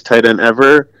greatest tight end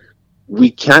ever. We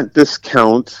can't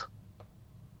discount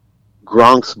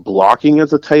Gronk's blocking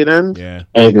as a tight end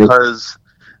because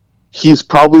he's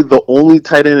probably the only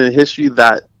tight end in history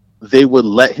that they would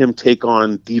let him take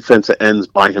on defensive ends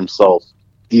by himself,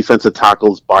 defensive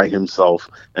tackles by himself,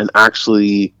 and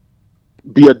actually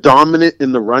be a dominant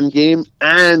in the run game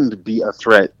and be a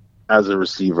threat as a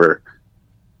receiver.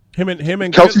 Him and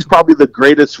Kelce's probably the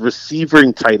greatest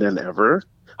receiving tight end ever.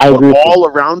 All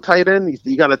around tight end,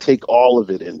 you got to take all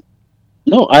of it in.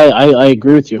 No, I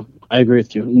agree with you.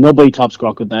 Nobody tops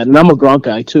Gronk with that, and I'm a Gronk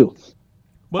guy too.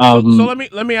 But, so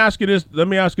let me ask you this. Let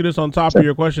me ask you this on top of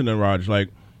your question, then, Raj. Like,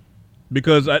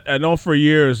 because I know for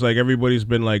years, like everybody's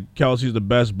been like Kelce's the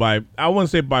best I wouldn't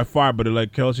say by far, but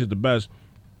like Kelce's the best.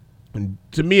 And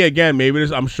to me, again, maybe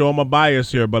I'm showing my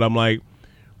bias here, but I'm like,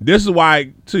 this is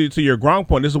why to your Gronk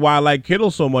point, this is why I like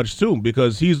Kittle so much too,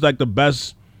 because he's like the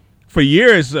best for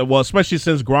years. Well, especially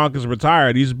since Gronk is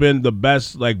retired, he's been the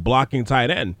best like blocking tight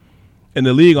end in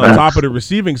the league on top of the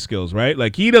receiving skills, right?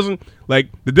 Like he doesn't like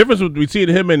the difference between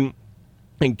him and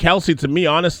Kelce to me,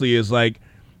 honestly, is like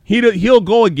he'll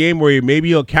go a game where maybe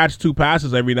he'll catch 2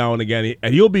 passes every now and again,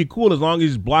 and he'll be cool as long as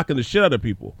he's blocking the shit out of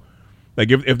people. Like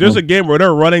if there's a game where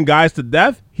they're running guys to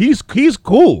death, he's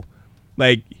cool.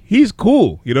 Like he's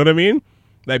cool. You know what I mean?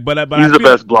 Like, but he's the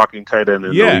best blocking tight end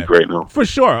in the league right now, for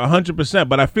sure, 100%.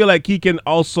 But I feel like he can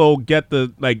also get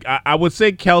the like. I would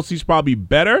say Kelce's probably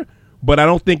better, but I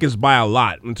don't think it's by a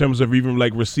lot in terms of even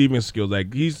like receiving skills.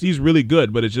 Like he's really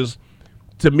good, but it's just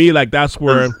to me like that's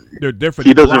where they're different.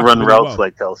 He doesn't run routes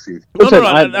like Kelce. No,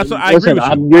 that's what I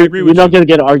agree with you. You're not going to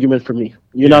get an argument from me.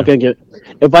 You're not going to get.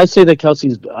 If I say that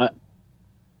Kelce's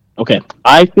okay,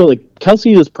 I feel like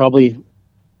Kelce is probably.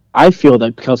 I feel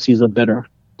that Kelce is a better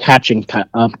catching tight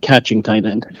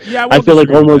end. Yeah, I feel like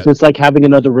almost it's like having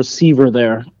another receiver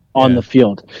there on the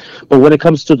field. But when it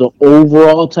comes to the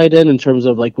overall tight end, in terms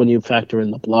of like when you factor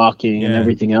in the blocking and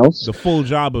everything else, the full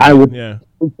job of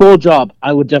full job,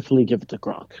 I would definitely give it to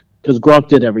Gronk because Gronk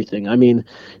did everything. I mean,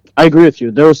 I agree with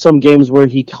you. There were some games where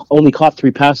he only caught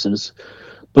 3 passes,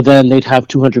 but then they'd have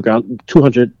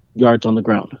 200 yards on the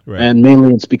ground, and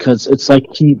mainly it's because it's like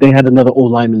they had another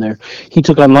old lineman there. He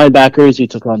took on linebackers, he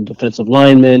took on defensive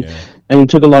linemen, and he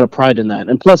took a lot of pride in that.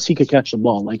 And plus, he could catch the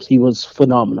ball; like he was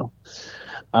phenomenal.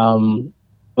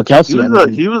 But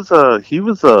Kelce, he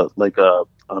was a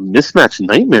mismatch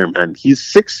nightmare, man. He's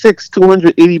 6'6",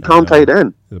 280-pound tight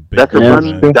end that can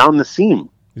run down the seam.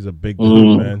 He's a big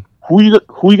dude, man. Who are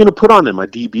you gonna put on him? A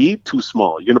DB? Too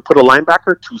small. You're gonna put a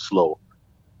linebacker? Too slow.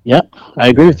 Yeah, I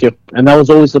agree with you. And that was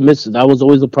always That was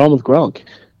always the problem with Gronk.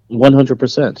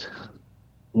 100%.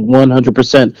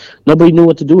 100%. Nobody knew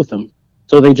what to do with him.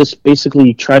 So they just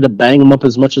basically tried to bang him up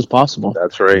as much as possible.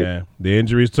 That's right. Yeah, the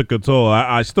injuries took a toll.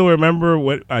 I still remember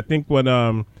when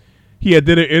he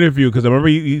did an interview, because I remember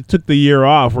he took the year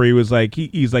off where he was like,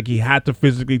 he had to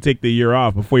physically take the year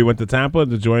off before he went to Tampa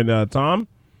to join Tom.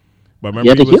 But I remember he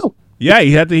had to heal. Yeah,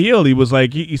 he had to heal. He was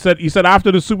like he said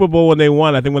after the Super Bowl when they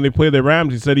won, I think when they played the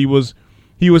Rams, he said he was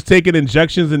taking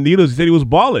injections and needles. He said he was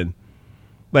balling,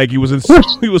 like he was in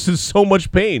so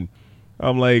much pain.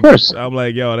 I'm like,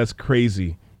 yo, that's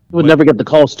crazy. He would never get the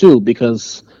calls too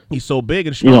because he's so big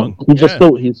and strong.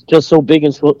 He's just so big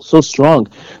and so strong.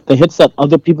 The hits that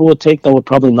other people would take that would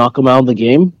probably knock him out of the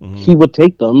game, he would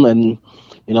take them, and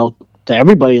to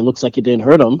everybody it looks like it didn't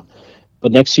hurt him.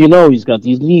 But next thing you know, he's got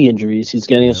these knee injuries. He's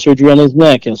getting a surgery on his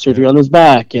neck and a surgery on his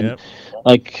back. And,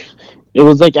 it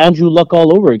was like Andrew Luck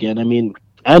all over again. I mean,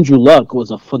 Andrew Luck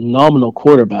was a phenomenal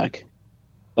quarterback.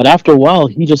 But after a while,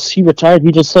 he retired.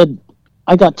 He just said,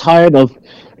 I got tired of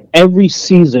every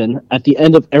season, at the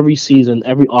end of every season,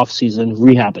 every offseason,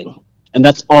 rehabbing. And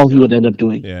that's all he would end up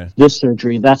doing. Yeah. This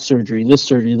surgery, that surgery, this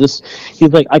surgery, this.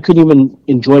 He's like, I couldn't even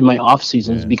enjoy my off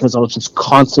seasons because I was just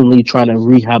constantly trying to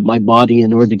rehab my body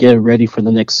in order to get it ready for the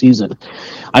next season.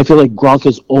 I feel like Gronk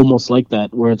is almost like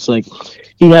that, where it's like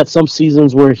he had some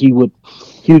seasons where he would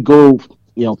go,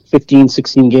 15,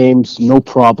 16 games, no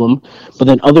problem. But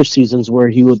then other seasons where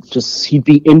he'd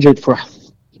be injured for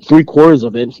 3/4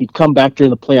 of it. He'd come back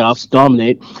during the playoffs,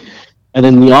 dominate. And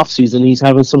in the off season, he's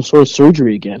having some sort of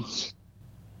surgery again.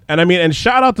 And I mean, and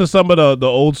shout out to some of the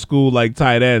old school like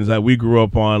tight ends that we grew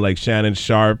up on, like Shannon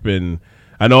Sharp, and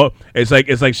I know it's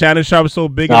like Shannon Sharp's so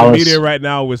big in the media right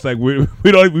now. It's like we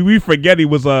forget he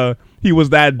was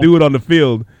that dude on the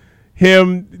field.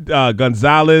 Him,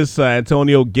 Gonzalez,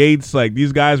 Antonio Gates, like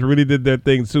these guys really did their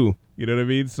thing too. You know what I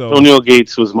mean? So Antonio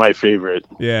Gates was my favorite.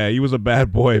 Yeah, he was a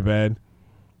bad boy, man.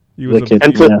 He was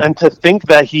and to think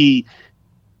that he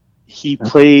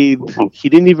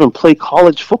didn't even play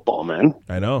college football, man.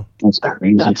 I know.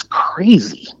 That's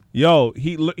crazy. Yo,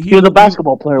 he was a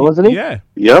basketball player, wasn't he? Yeah.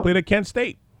 Yep. Played at Kent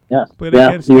State. Yeah. Played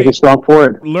at Kent State. He was a strong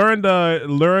forward.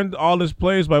 Learned all his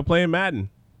plays by playing Madden.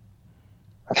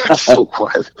 That's so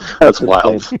wild. That's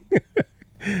wild.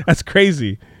 That's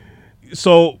crazy.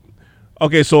 So,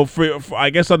 okay, so for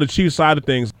I guess on the Chiefs side of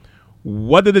things,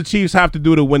 what did the Chiefs have to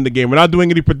do to win the game? We're not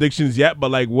doing any predictions yet,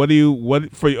 but like, what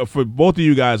for both of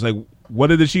you guys, like, what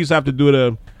did the Chiefs have to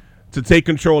do to take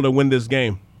control and win this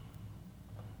game?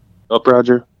 Up,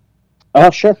 Roger.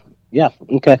 Sure. Yeah.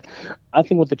 Okay. I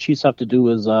think what the Chiefs have to do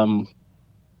is, number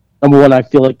one, I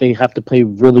feel like they have to play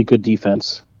really good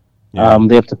defense. Yeah.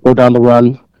 They have to slow down the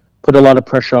run, put a lot of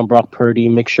pressure on Brock Purdy,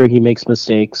 make sure he makes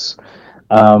mistakes.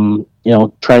 Try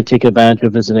to take advantage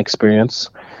of his inexperience.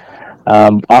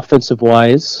 Offensive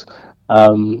wise,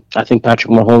 I think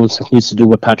Patrick Mahomes needs to do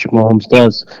what Patrick Mahomes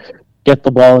does: get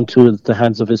the ball into the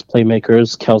hands of his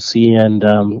playmakers, Kelce and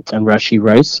Rashee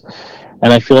Rice.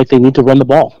 And I feel like they need to run the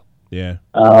ball. Yeah.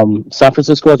 San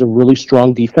Francisco has a really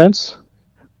strong defense,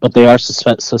 but they are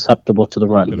susceptible to the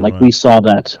run. We saw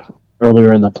that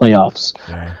earlier in the playoffs.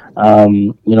 Yeah.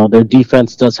 Their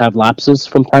defense does have lapses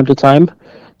from time to time,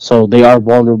 so they are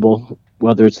vulnerable,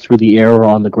 whether it's through the air or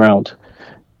on the ground.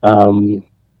 I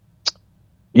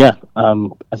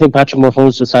think Patrick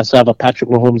Mahomes just has to have a Patrick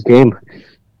Mahomes game,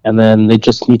 and then they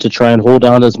just need to try and hold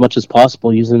on as much as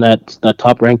possible using that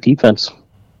top-ranked defense.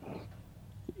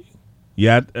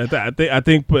 Yeah, I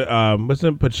think what's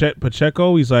him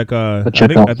Pacheco? He's like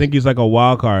Pacheco. I think he's like a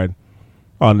wild card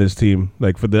on this team.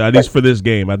 Like at least for this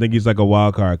game, I think he's like a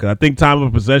wild card. Because I think time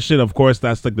of possession, of course,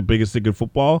 that's like the biggest thing in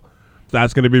football.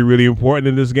 That's going to be really important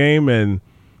in this game, and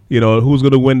who's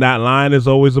going to win that line is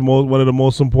always one of the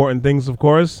most important things, of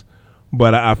course.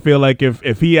 But I feel like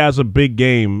if he has a big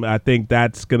game, I think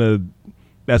that's gonna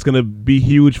be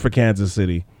huge for Kansas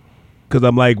City. Because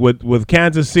I'm like, with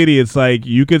Kansas City, it's like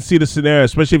you could see the scenario,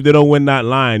 especially if they don't win that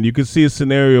line. You could see a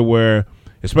scenario where,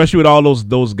 especially with all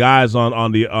those guys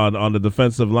on the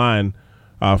defensive line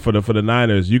for the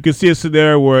Niners, you could see a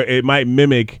scenario where it might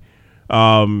mimic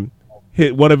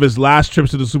hit one of his last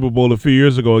trips to the Super Bowl a few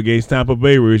years ago against Tampa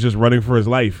Bay, where he's just running for his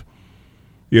life.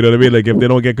 You know what I mean? Like if they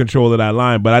don't get control of that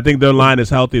line, but I think their line is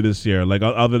healthy this year. Like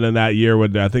other than that year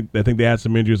when I think they had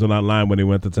some injuries on that line when they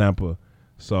went to Tampa.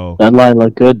 So that line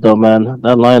looked good though, man.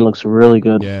 That line looks really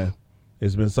good. Yeah,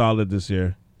 it's been solid this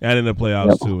year and in the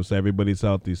playoffs too. So everybody's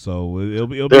healthy. So it'll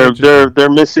be. They're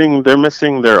missing their guard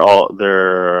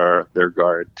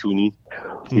Tooney.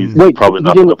 He's probably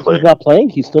not going to play. He's not playing.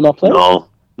 He's still not playing. No.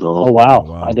 Oh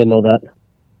wow. I didn't know that.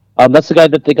 That's the guy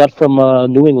that they got from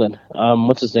New England.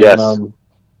 What's his name? Yes.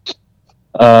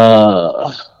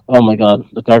 Oh my God,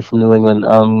 the guy from New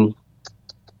England.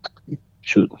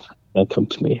 Shoot, that come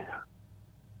to me.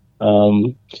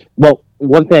 Well,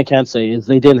 one thing I can say is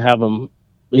they didn't have him.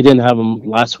 They didn't have him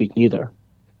last week neither.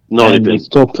 No, and they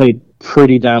still played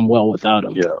pretty damn well without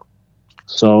him. Yeah.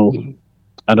 So,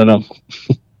 I don't know.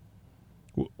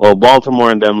 Well,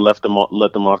 Baltimore and them let them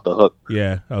off the hook.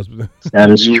 Yeah, that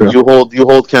is true. You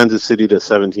hold Kansas City to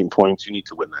 17 points. You need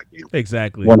to win that game.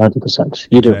 Exactly. 100%.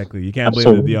 You do. Exactly. You can't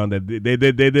blame the on that. They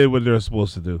did what they were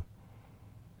supposed to do.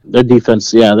 Their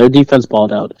defense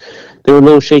balled out. They were a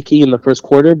little shaky in the first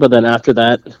quarter, but then after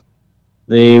that,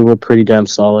 they were pretty damn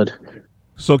solid.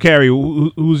 So, Carrie,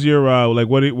 who's your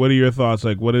what are your thoughts?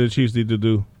 Like, what do the Chiefs need to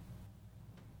do?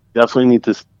 Definitely need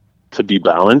to be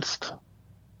balanced.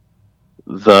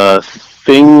 The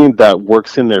thing that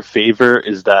works in their favor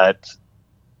is that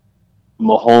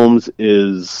Mahomes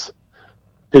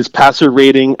his passer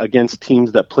rating against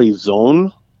teams that play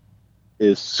zone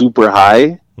is super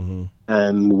high. Mm-hmm.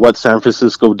 And what San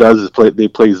Francisco does is they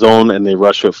play zone and they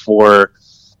rush at 4.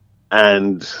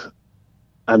 And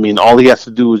I mean, all he has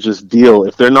to do is just deal.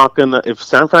 If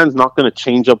San Fran's not gonna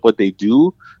change up what they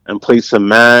do and play some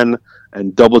man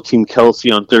and double team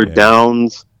Kelce on third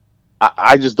downs,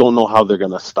 I just don't know how they're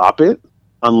gonna stop it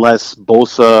unless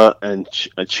Bosa and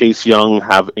Chase Young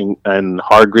and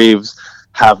Hargraves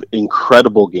have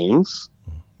incredible games.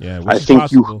 Yeah, I think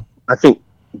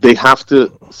they have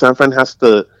to. San Fran has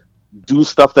to do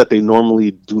stuff that they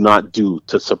normally do not do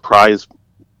to surprise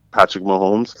Patrick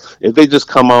Mahomes. If they just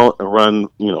come out and run,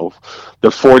 the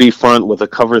 40 front with a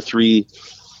cover 3,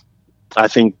 I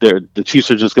think the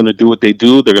Chiefs are just going to do what they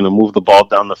do. They're going to move the ball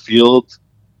down the field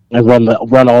and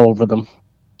run all over them.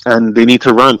 And they need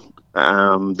to run.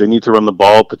 They need to run the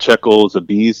ball. Pacheco is a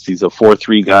beast. He's a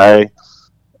 4-3 guy.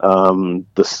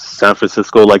 The San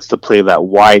Francisco likes to play that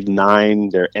wide 9.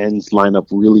 Their ends line up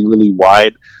really, really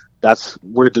wide. That's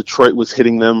where Detroit was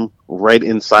hitting them, right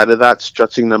inside of that,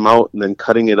 stretching them out and then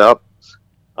cutting it up.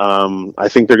 I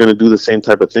think they're going to do the same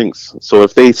type of things. So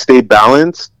if they stay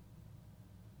balanced,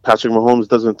 Patrick Mahomes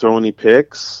doesn't throw any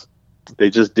picks, they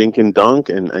just dink and dunk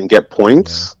and get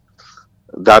points.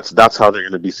 Yeah. That's how they're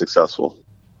going to be successful.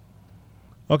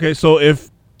 Okay, so if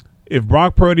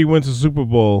Brock Purdy wins the Super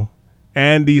Bowl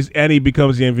and he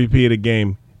becomes the MVP of the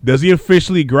game, does he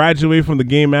officially graduate from the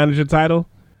game manager title?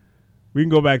 We can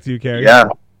go back to you, Kerry. Yeah,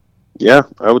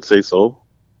 I would say so.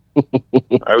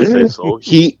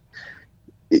 He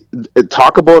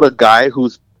talk about a guy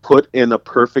who's put in a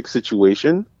perfect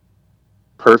situation,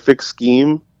 perfect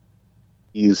scheme.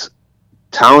 He's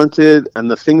talented,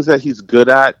 and the things that he's good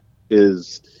at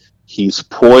is he's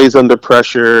poised under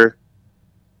pressure,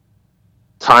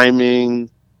 timing,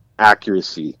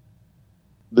 accuracy.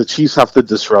 The Chiefs have to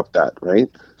disrupt that, right?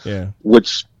 Yeah.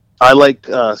 Which I like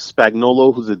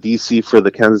Spagnuolo, who's a DC for the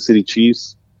Kansas City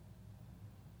Chiefs.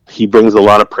 He brings a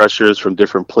lot of pressures from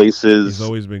different places. He's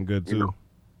always been good too.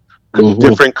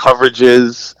 Different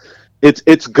coverages.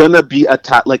 It's gonna be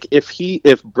attack. Like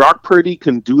if Brock Purdy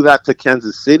can do that to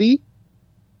Kansas City,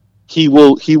 he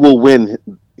will win.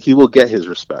 He will get his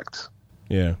respect.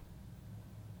 Yeah.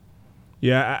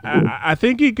 Yeah, I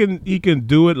think he can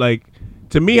do it. Like,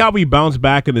 to me, how he bounced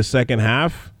back in the second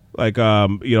half, like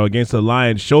against the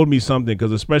Lions, showed me something,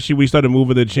 because especially we started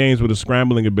moving the chains with the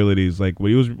scrambling abilities. Like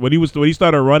when he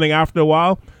started running after a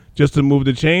while, just to move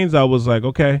the chains, I was like,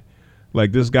 okay,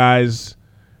 this guy's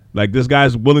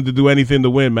willing to do anything to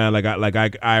win, man.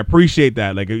 I appreciate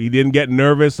that. Like, he didn't get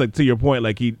nervous. Like, to your point,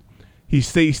 like he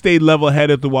stayed level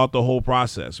headed throughout the whole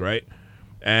process, right?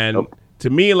 And to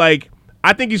me, like,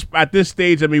 I think he's at this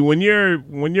stage. I mean, when you're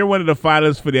one of the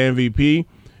fighters for the MVP,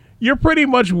 you're pretty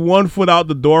much 1 foot out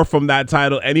the door from that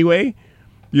title anyway.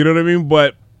 You know what I mean?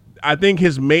 But I think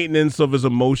his maintenance of his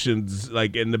emotions,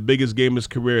 like in the biggest game of his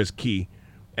career, is key.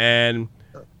 And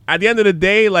at the end of the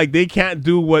day, like, they can't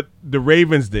do what the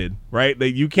Ravens did, right?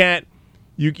 Like, you can't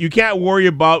worry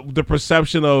about the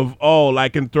perception of, oh, I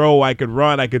can throw, I could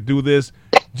run, I could do this.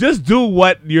 Just do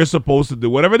what you're supposed to do.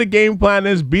 Whatever the game plan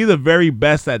is, be the very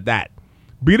best at that.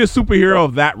 Be the superhero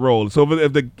of that role. So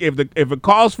if it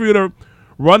calls for you to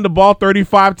run the ball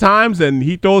 35 times and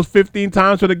he throws 15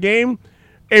 times for the game,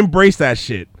 embrace that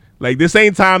shit. Like, this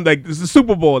ain't time. Like, this is the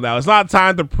Super Bowl now. It's not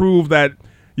time to prove that,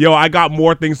 I got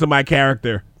more things to my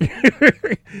character. You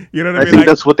know what I mean? I think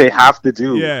that's what they have to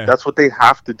do. Yeah. That's what they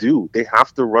have to do. They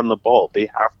have to run the ball. They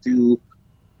have to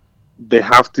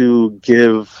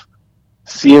give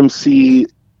CMC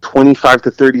 25 to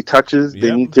 30 touches. Yep.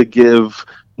 They need to give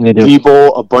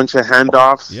Debo a bunch of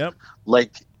handoffs. Yep.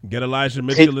 Like, get Elijah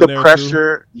Mitchell take the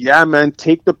pressure. Too. Yeah, man,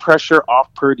 take the pressure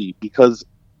off Purdy, because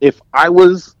if I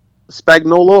was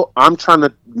Spagnuolo, I'm trying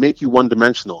to make you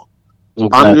one-dimensional.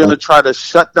 Exactly. I'm going to try to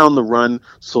shut down the run,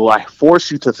 so I force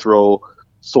you to throw,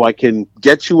 so I can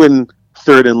get you in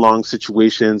third and long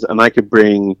situations, and I could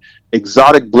bring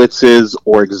exotic blitzes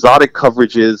or exotic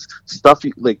coverages, stuff.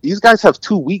 Like, these guys have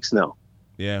 2 weeks now.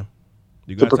 Yeah.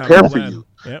 To prepare for you.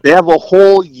 Yep. They have a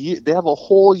whole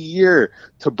year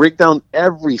to break down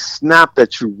every snap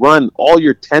that you run, all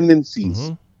your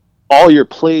tendencies, all your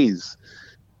plays.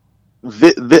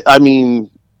 I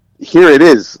mean, here it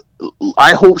is.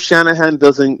 I hope Shanahan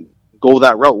doesn't go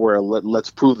that route where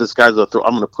let's prove this guy's a throw.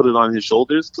 I'm going to put it on his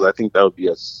shoulders, because I think that would be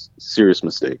a serious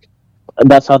mistake. And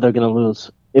that's how they're going to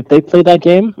lose. If they play that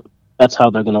game, that's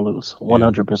how they're going to lose,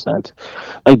 100%.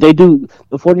 Like, they do,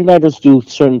 the 49ers do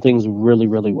certain things really,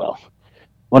 really well.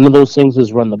 One of those things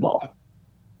is run the ball.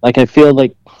 Like, I feel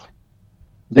like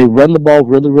they run the ball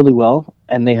really, really well,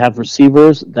 and they have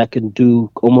receivers that can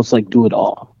do it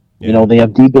all. Yeah. They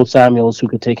have Deebo Samuels who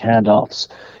could take handoffs.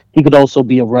 He could also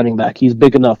be a running back. He's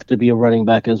big enough to be a running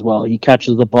back as well. He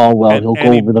catches the ball well. He'll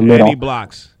go over the middle. And he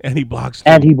blocks.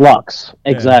 Too.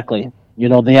 Exactly.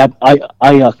 Yeah. They have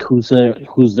Ayuk,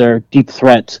 who's their deep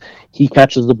threat. He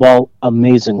catches the ball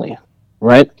amazingly,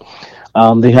 right?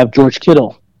 They have George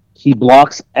Kittle. He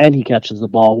blocks and he catches the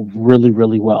ball really,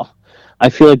 really well. I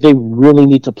feel like they really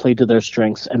need to play to their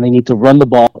strengths, and they need to run the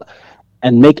ball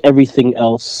and make everything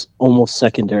else almost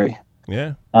secondary.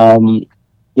 Yeah.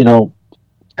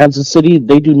 Kansas City,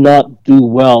 they do not do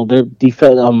well. Their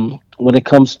defense, when it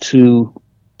comes to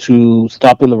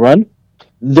stopping the run,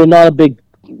 they're not a big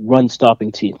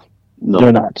run-stopping team. No.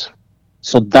 They're not.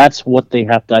 So that's what they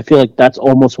have to. I feel like that's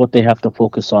almost what they have to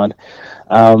focus on.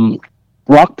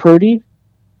 Brock Purdy,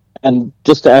 and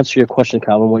just to answer your question,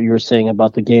 Calvin, what you were saying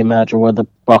about the game manager, whether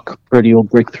Brock Purdy will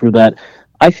break through that,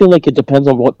 I feel like it depends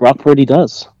on what Brock Purdy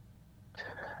does.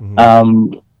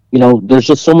 There's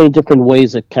just so many different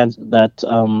ways that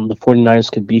the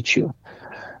 49ers could beat you.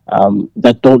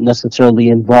 That don't necessarily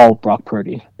involve Brock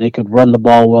Purdy. They could run the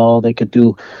ball well. They could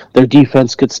their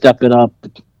defense could step it up.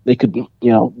 They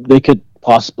could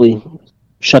possibly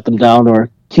shut them down or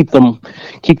keep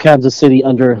Kansas City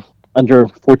under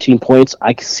 14 points.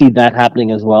 I can see that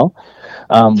happening as well.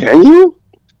 Can you?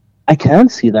 I can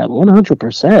see that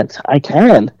 100%. I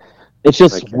can. It's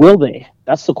just, will they?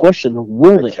 That's the question.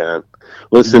 Will they? Can't.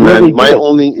 Listen, man, my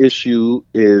only issue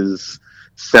is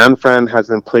San Fran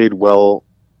hasn't played well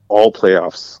all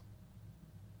playoffs.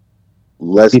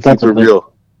 Let's keep it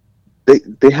real.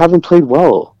 They haven't played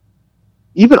well.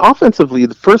 Even offensively,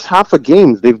 the first half of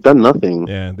games, they've done nothing.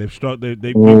 Yeah, they've struck.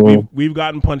 We've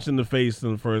gotten punched in the face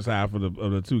in the first half of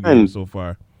the two games so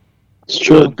far. It's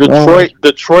true.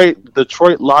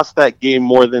 Detroit lost that game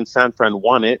more than San Fran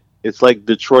won it. It's like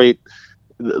Detroit,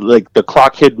 like the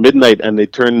clock hit midnight and they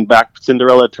turned back.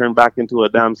 Cinderella turned back into a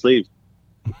damn slave.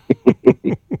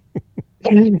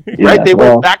 Right? They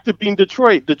went back to being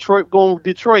Detroit.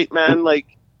 Detroit, man.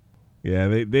 Like, yeah,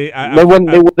 they were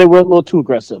a little too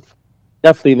aggressive.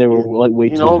 Definitely, they were like way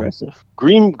too aggressive.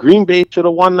 Green Bay should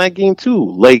have won that game too.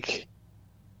 Like,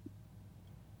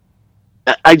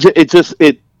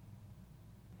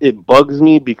 it bugs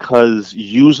me because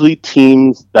usually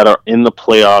teams that are in the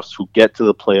playoffs, who get to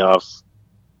the playoffs,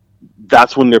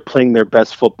 that's when they're playing their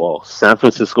best football. San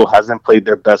Francisco hasn't played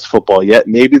their best football yet.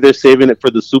 Maybe they're saving it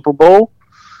for the Super Bowl,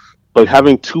 but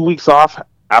having 2 weeks off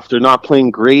after not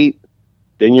playing great,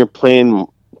 then you're playing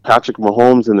Patrick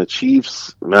Mahomes and the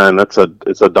Chiefs, man, it's a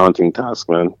daunting task,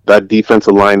 man. That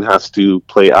defensive line has to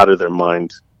play out of their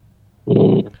mind.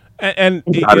 And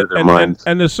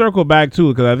to circle back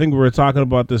too, because I think we were talking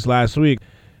about this last week.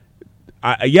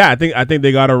 I think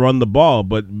they got to run the ball,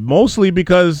 but mostly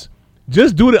because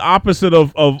just do the opposite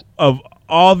of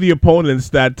all the opponents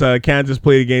that Kansas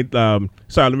played against.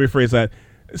 Sorry, let me rephrase that.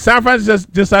 San Francisco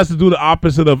just has to do the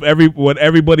opposite of what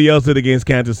everybody else did against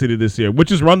Kansas City this year,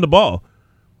 which is run the ball.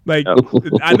 Like,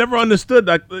 I never understood.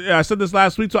 I said this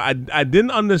last week, so I didn't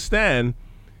understand,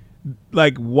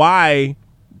 like, why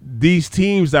these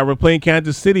teams that were playing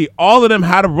Kansas City, all of them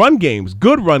had run games,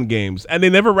 good run games, and they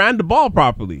never ran the ball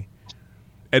properly.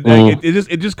 And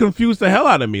it just confused the hell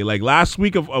out of me. Like last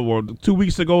week or 2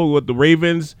 weeks ago with the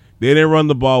Ravens, they didn't run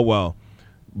the ball well.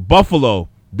 Buffalo,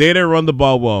 they didn't run the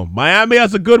ball well. Miami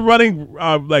has a good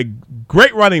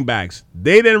great running backs.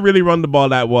 They didn't really run the ball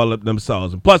that well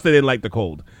themselves. And plus, they didn't like the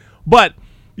cold. But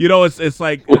it's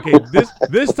like, okay,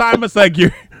 this time it's like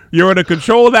you're in a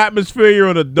controlled atmosphere. You're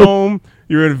in a dome.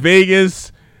 You're in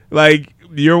Vegas. Like,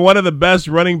 you're one of the best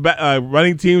running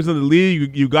teams in the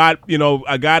league. You got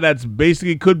a guy that's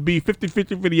basically could be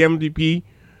 50-50 for the MVP.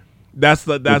 That's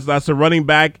a running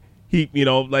back. He you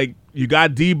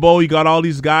got Debo. You got all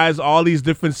these guys, all these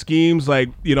different schemes. Like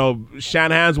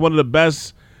Shanahan's one of the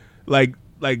best best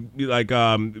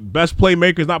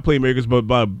playmakers, not playmakers, but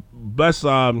best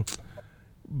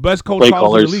coach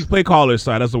callers in the league. Play callers,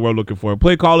 sorry, that's the word I'm looking for.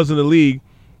 Play callers in the league.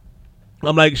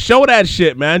 I'm like, show that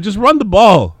shit, man. Just run the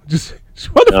ball. Just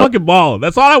run the fucking ball.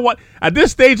 That's all I want. At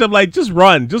this stage, I'm like, just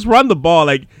run the ball.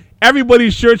 Like,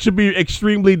 everybody's shirt should be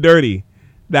extremely dirty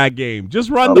that game.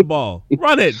 Just run the ball.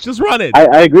 Run it. Just run it.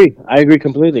 I agree. I agree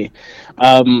completely.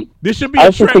 This should be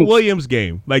a Trent Williams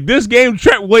game. Like, this game,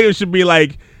 Trent Williams should be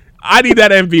like, I need that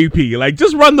MVP. Like,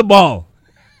 just run the ball.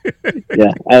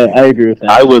 Yeah, I agree with that.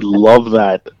 I would love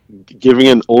that. Giving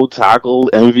an old tackle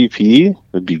MVP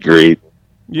would be great.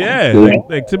 Yeah,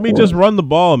 like to me, just run the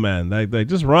ball, man. Like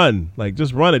just run. Like,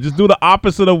 just run it. Just do the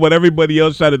opposite of what everybody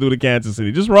else tried to do to Kansas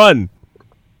City. Just run.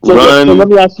 So let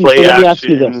me ask you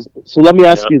this. So let me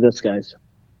ask you this, guys.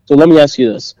 So let me ask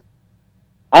you this.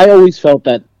 I always felt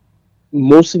that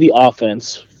most of the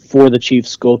offense for the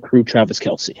Chiefs go through Travis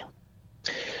Kelce.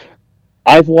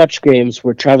 I've watched games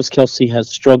where Travis Kelce has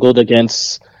struggled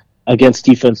against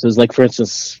defenses, like, for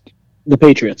instance, the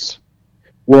Patriots,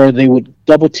 where they would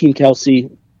double team Kelce,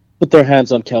 put their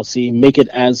hands on Kelce, make it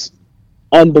as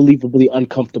unbelievably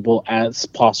uncomfortable as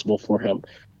possible for him.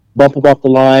 Bump him off the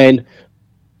line,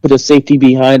 put a safety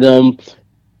behind him,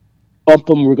 bump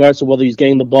him regardless of whether he's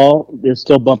getting the ball, they're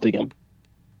still bumping him.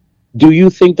 Do you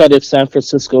think that if San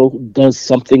Francisco does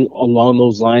something along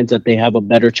those lines that they have a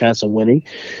better chance of winning?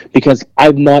 Because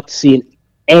I've not seen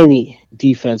any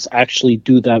defense actually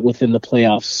do that within the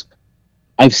playoffs.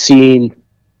 I've seen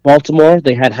Baltimore,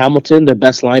 they had Hamilton, their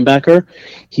best linebacker.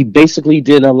 He basically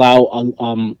didn't allow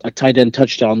a tight end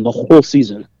touchdown the whole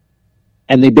season,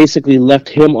 and they basically left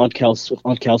him on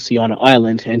Kelce on an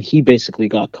island, and he basically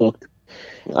got cooked.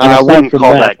 I wouldn't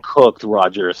call that cooked,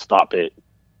 Roger. Stop it.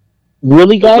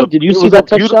 Really, guy? Did you see that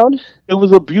touchdown? It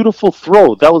was a beautiful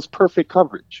throw. That was perfect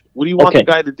coverage. What do you want the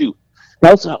guy to do?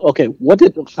 Okay,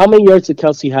 how many yards did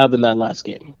Kelce have in that last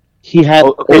game? He had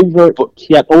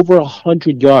over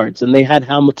 100 yards, and they had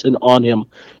Hamilton on him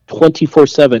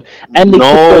 24/7. And they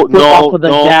took their foot off of the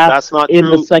gas that's not in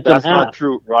true. the second half. That's not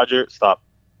true, Roger. Stop.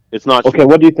 It's not true. Okay,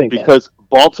 what do you think? Because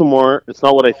Baltimore, it's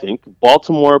not what I think.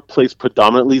 Baltimore plays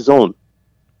predominantly zone.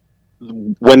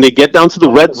 When they get down to the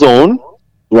red zone,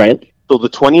 right? So the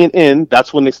 20 and in,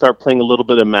 that's when they start playing a little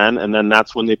bit of man, and then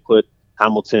that's when they put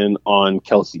Hamilton on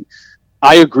Kelce.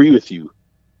 I agree with you.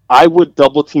 I would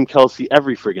double team Kelce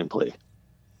every friggin' play.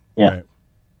 Yeah. Right.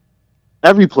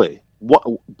 Every play.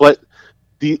 But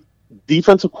the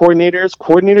defensive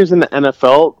coordinators in the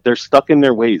NFL, they're stuck in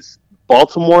their ways.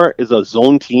 Baltimore is a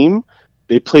zone team.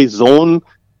 They play zone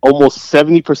almost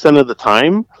 70% of the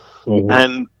time. Mm-hmm.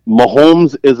 And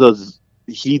Mahomes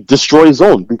he destroys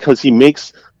zone because he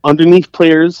makes underneath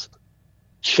players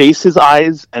chase his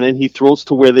eyes, and then he throws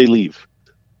to where they leave.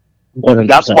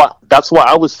 100%. That's why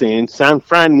I was saying San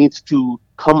Fran needs to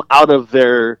come out of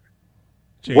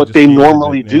what they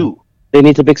normally do. They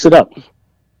need to mix it up.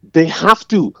 They have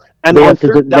to, and they have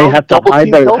to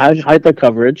hide their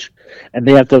coverage, and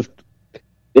they have to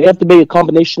make a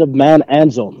combination of man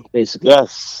and zone, basically.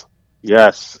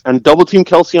 Yes, and double team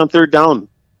Kelce on third down.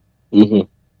 Mm-hmm.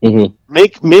 Mm-hmm.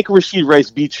 Make Rashid Rice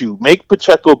beat you. Make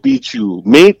Pacheco beat you.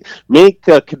 Make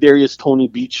Kadarius Toney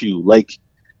beat you. Like,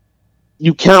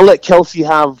 you can't let Kelce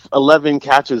have 11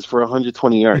 catches for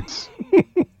 120 yards.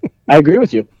 I agree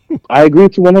with you.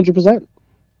 100%.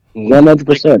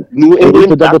 100%. New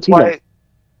England. That's why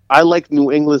I like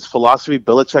New England's philosophy.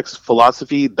 Belichick's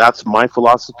philosophy. That's my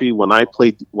philosophy when I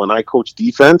coach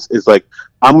defense. Is like,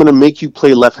 I'm going to make you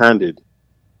play left-handed.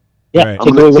 Yeah, right.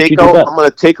 I'm going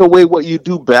to take away what you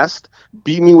do best.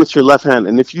 Beat me with your left hand,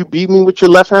 and if you beat me with your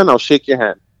left hand, I'll shake your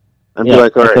hand and be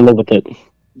like, "All right, live with it."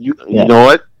 You know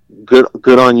what?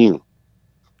 Good on you.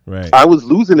 Right. I was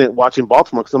losing it watching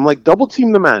Baltimore because I'm like, double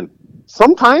team the man.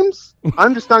 Sometimes I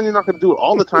understand you're not going to do it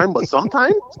all the time, but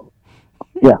sometimes,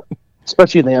 yeah,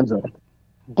 especially in the end zone.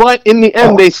 But in the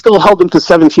end, they still held him to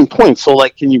 17 points. So,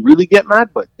 like, can you really get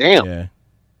mad? But damn, yeah.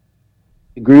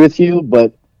 Agree with you,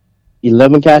 but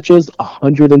 11 catches,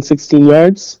 116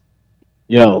 yards.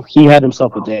 Yo, he had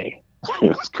himself a day.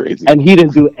 That's crazy. And he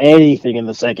didn't do anything in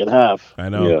the second half. I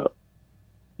know. Yeah.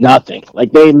 Nothing.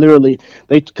 Like, they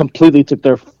completely took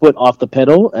their foot off the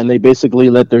pedal, and they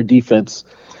basically let their defense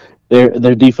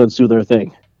do their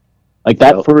thing. Like,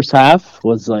 that first half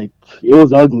was like, it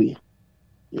was ugly.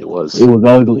 It was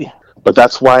ugly. But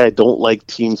that's why I don't like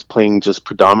teams playing just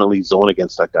predominantly zone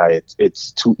against that guy.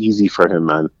 It's too easy for him,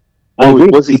 man.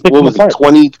 What was he 20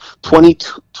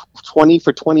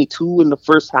 for 22 in the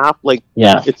first half? Like,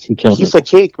 yeah, he's a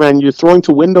cake, man. You're throwing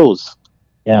to windows.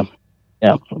 Yeah.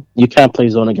 You can't play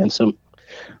zone against him.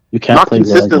 You can't not play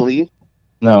consistently.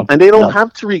 No, and they don't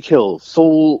have Tariq Hill,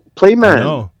 so play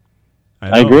man.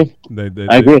 I agree.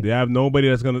 I agree. They have nobody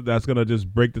that's gonna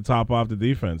just break the top off the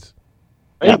defense.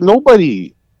 Yeah.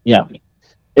 Nobody. Yeah.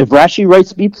 If Rashid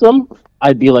Rice beats them,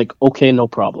 I'd be like, okay, no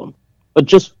problem. But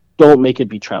just don't make it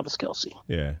be Travis Kelce.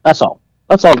 Yeah. That's all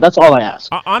I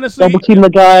ask. Honestly, double team the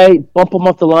guy, bump him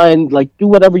off the line, like, do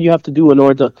whatever you have to do in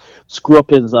order to screw up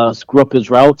his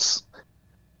routes.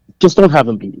 Just don't have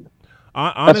him beat you.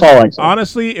 That's all I say.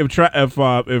 Honestly, if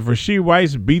Rashid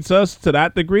Rice beats us to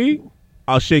that degree,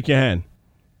 I'll shake your hand.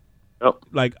 Oh.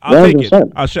 Like, I'll 100%. take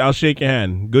it. I'll shake your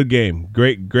hand. Good game.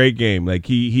 Great game. Like,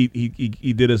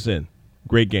 he did us in.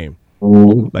 Great game.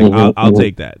 Like, I'll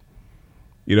take that.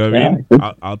 You know what I mean?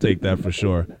 I'll take that for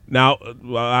sure. Now,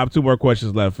 I have two more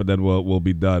questions left, and then we'll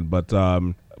be done. But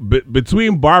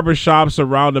between barbershops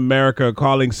around America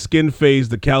calling skin phase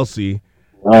the Kelce,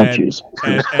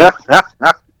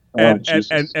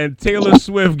 and Taylor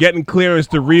Swift getting clearance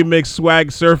to remix Swag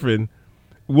Surfing,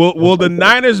 will the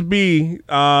Niners be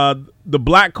the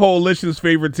Black Coalition's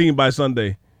favorite team by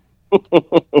Sunday? Because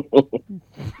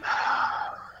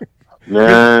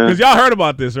y'all heard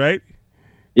about this, right?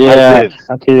 Yeah,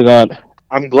 I kid not.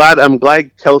 I'm glad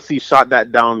Kelce shot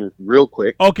that down real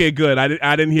quick. Okay, good. I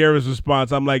didn't hear his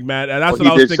response. I'm like, man, that's what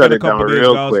I was thinking a couple days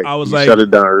ago. I was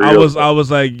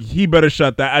like, he better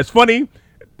shut that. It's funny.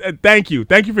 Thank you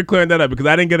for clearing that up, because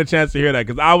I didn't get a chance to hear that.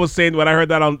 Because I was saying, when I heard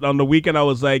that on the weekend, I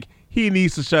was like, he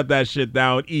needs to shut that shit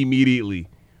down immediately.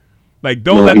 Like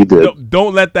No, he did.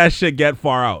 don't let that shit get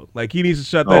far out. Like he needs to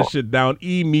shut that shit down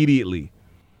immediately.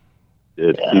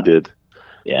 He did.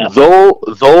 Yeah.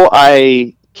 Though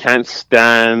I can't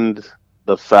stand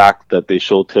the fact that they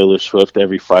show Taylor Swift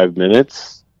every 5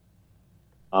 minutes.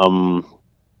 I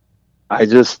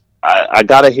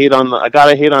gotta hate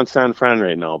on San Fran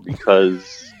right now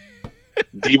because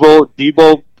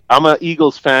Debo. I'm an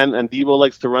Eagles fan, and Debo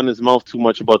likes to run his mouth too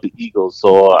much about the Eagles,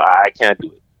 so I can't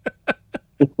do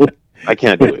it. I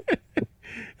can't do it.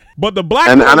 But the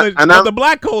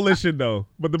black coalition, though.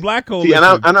 But the black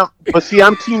coalition. See,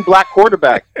 I'm team black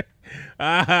quarterback.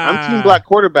 I'm team black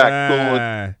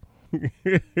quarterback. So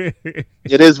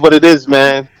it is what it is,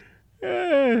 man.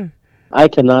 I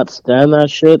cannot stand that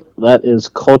shit. That is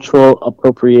cultural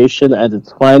appropriation at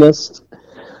its finest.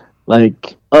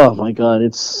 Like, oh my god,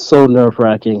 it's so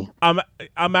nerve-wracking.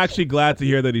 I'm actually glad to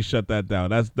hear that he shut that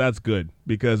down. That's good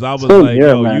because I was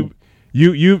man.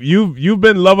 You've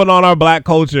been loving on our black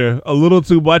culture a little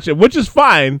too much, which is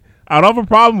fine. I don't have a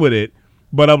problem with it,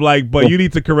 but I'm like, you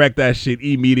need to correct that shit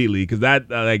immediately because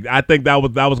that I think that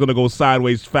was gonna go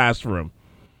sideways fast for him.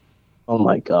 Oh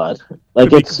my god! Like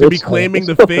to be claiming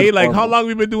the fade. Like how long have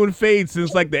we been doing fades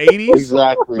since like the 80s?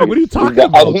 Exactly. Like, what are you talking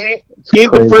about? He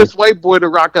ain't the first white boy to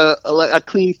rock a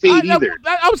clean fade either.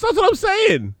 That's what I'm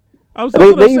saying.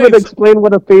 They even explained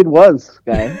what a fade was,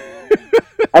 guy.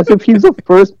 As if he's the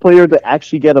first player to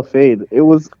actually get a fade. It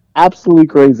was absolutely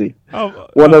crazy.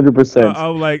 100%.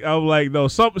 I'm like, no.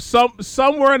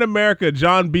 Somewhere in America,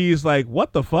 John B is like,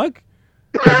 what the fuck?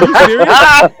 Are you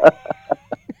serious?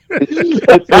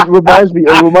 It reminds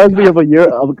me of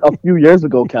a few years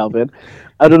ago, Calvin.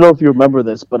 I don't know if you remember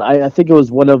this, but I think it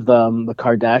was one of the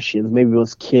Kardashians. Maybe it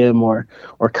was Kim or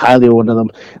Kylie or one of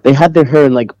them. They had their hair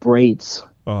in like braids.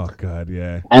 Oh god,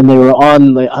 yeah. And they were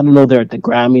on, like, I don't know, they're at the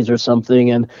Grammys or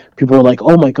something, and people were like,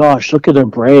 "Oh my gosh, look at their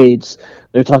braids."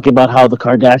 They're talking about how the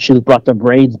Kardashians brought their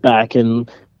braids back, and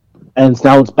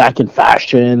now it's back in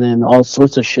fashion and all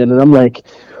sorts of shit. And I'm like,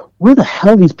 where the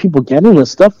hell are these people getting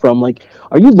this stuff from? Like,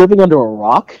 are you living under a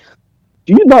rock?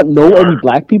 Do you not know any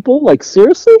black people? Like,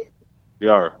 seriously? We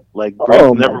are. Like,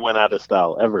 braids never went out of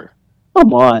style, ever.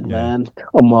 Come on, man.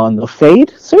 Come on. The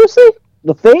fade? Seriously?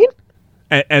 The fade?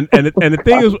 And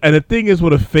the thing is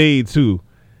with a fade too,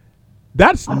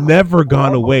 that's never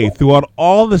gone away throughout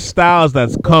all the styles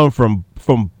that's come from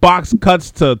box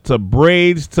cuts to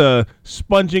braids to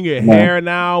sponging your hair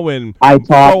now and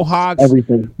mohawks.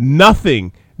 Everything.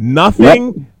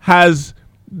 Nothing has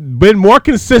been more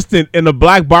consistent in the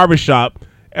black barbershop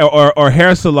or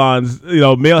hair salons,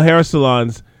 male hair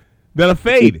salons, than a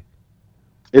fade.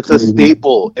 It's a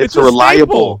staple. It's a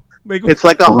reliable. It's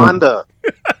like a Honda.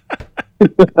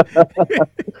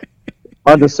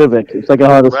 Honda Civic. It's like a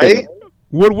Honda Civic.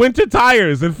 With winter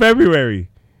tires in February.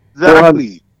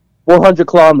 Exactly. 400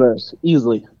 kilometers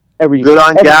easily. Good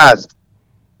on gas.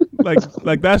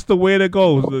 Like that's the way to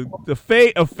go. A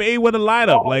fade with a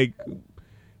lineup. Like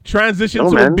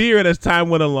transition to a beard as time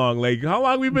went along. Like how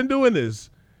long we been doing this?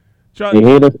 They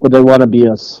hate us, but they want to be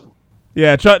us.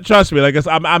 Yeah, trust me. Like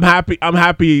I'm happy. I'm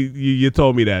happy you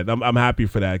told me that. I'm happy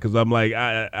for that because I'm like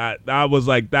I was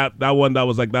like that one that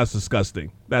was like that's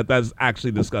disgusting. That's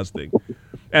actually disgusting.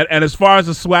 And as far as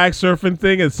the swag surfing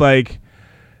thing, it's like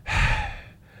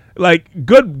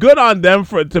good on them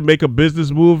to make a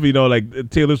business move. Like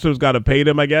Taylor Swift's got to pay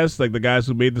them, I guess. Like the guys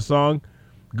who made the song,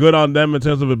 good on them in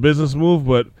terms of a business move.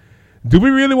 But do we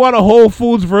really want a Whole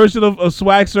Foods version of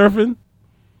swag surfing?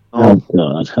 Oh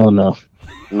God, hell no.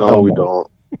 No, we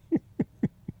don't.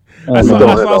 I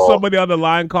saw somebody on the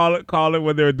line call it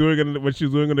when they were doing it when she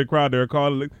was doing it in the crowd. They were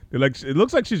calling it. They're like, it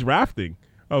looks like she's rafting.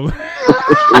 I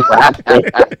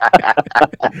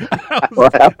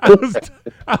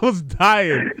was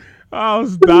dying. I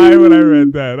was dying when I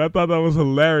read that. I thought that was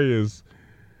hilarious.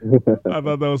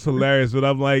 But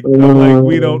I'm like,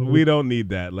 we don't need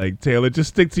that. Like Taylor,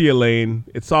 just stick to your lane.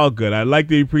 It's all good. I like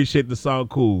to appreciate the song.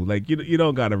 Cool. Like you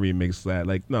don't gotta remix that.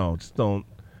 Like no, just don't.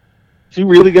 She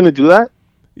really gonna do that?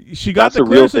 She got the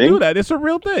clearance to do that. It's a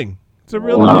real thing. It's a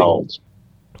real thing.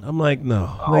 I'm like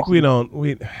no. Like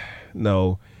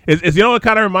no. It's what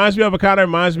kind of reminds me of? It kind of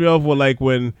reminds me of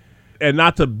when. And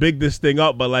not to big this thing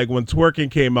up, but like when twerking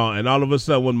came out, and all of a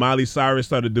sudden when Miley Cyrus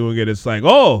started doing it, it's like,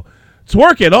 oh,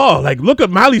 twerking, like look at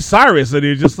Miley Cyrus, and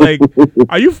you're just like,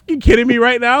 are you fucking kidding me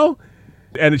right now?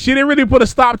 And she didn't really put a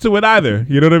stop to it either.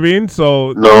 You know what I mean?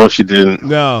 So no, she didn't.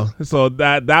 No, so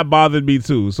that bothered me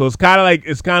too. So it's kind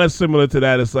of similar to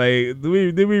that. It's like, do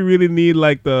we really need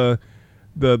like the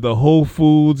Whole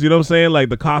Foods? You know what I'm saying? Like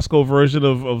the Costco version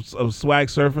of swag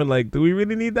surfing. Like, do we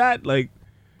really need that? Like,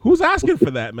 who's asking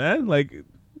for that, man? Like,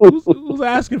 Who's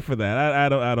asking for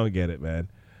that? I don't get it, man.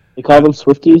 They call them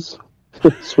Swifties.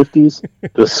 Swifties.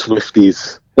 The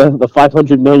Swifties. The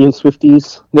 500 million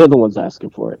Swifties. They're the ones asking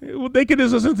for it. Well, they can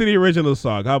just listen to the original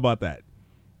song. How about that?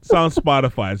 It's on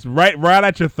Spotify. It's right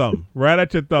at your thumb. Right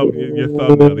at your thumb. Your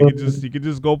thumbnail. You can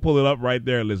just go pull it up right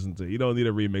there and listen to it. You don't need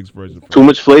a remix version. Too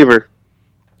much flavor.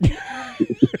 They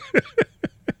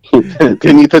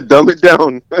need to dumb it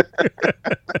down.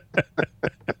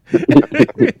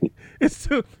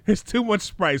 It's too much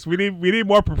spice. We need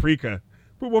more paprika.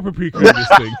 Put more paprika in this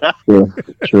thing.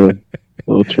 True.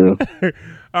 Oh, true.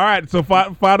 All right. So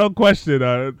final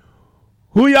question.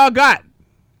 Who y'all got?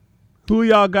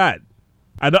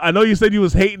 I know you said you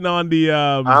was hating on the.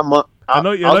 I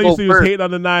know you said you was hating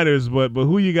on the Niners, but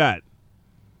who you got?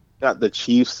 Got the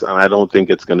Chiefs, and I don't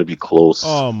think it's going to be close.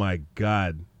 Oh my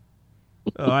God!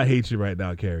 Oh, I hate you right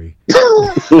now, Kerry.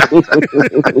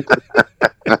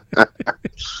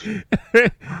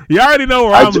 You already know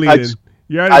where I'm leaning.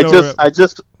 I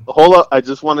just hold up. I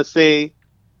just want to say,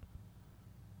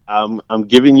 I'm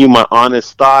giving you my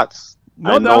honest thoughts.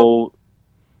 No.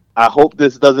 I hope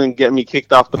this doesn't get me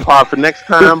kicked off the pod for next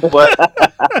time, but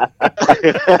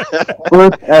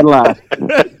First and last.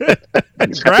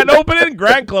 Grand opening,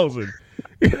 grand closing.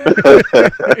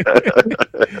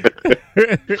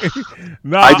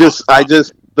 No, I just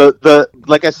the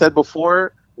like I said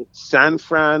before, San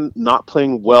Fran not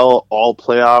playing well all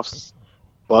playoffs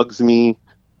bugs me.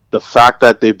 The fact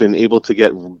that they've been able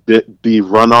to be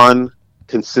run on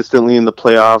consistently in the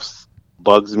playoffs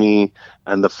bugs me,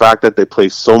 and the fact that they play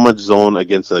so much zone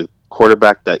against a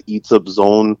quarterback that eats up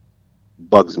zone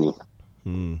bugs me.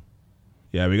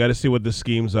 Yeah, we got to see what the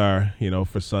schemes are,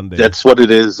 for Sunday. That's what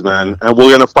it is, man, and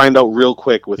we're gonna find out real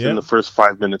quick within the first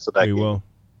 5 minutes of that game.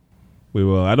 We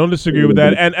will. I don't disagree with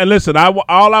that. And listen, all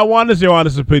I want is your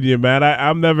honest opinion, man.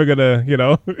 I'm never gonna,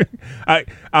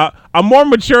 I'm more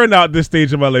mature now at this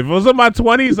stage of my life. If I was in my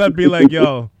 20s, I'd be like,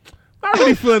 yo, not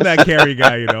really feeling that Kerry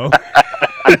guy,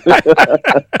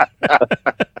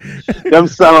 Them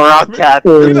selling rock cats.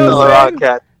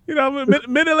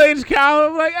 Middle-aged cow.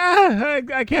 I'm like,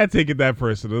 I can't take it that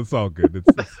personal. It's all good.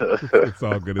 It's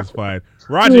all good. It's fine.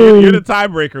 Roger, you're the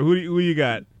tiebreaker. Who you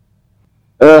got?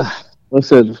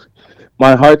 Listen,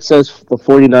 my heart says the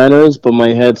 49ers, but my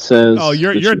head says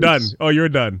you're done. Oh, you're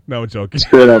done. No, I'm joking.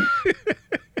 Straight up.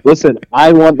 Listen,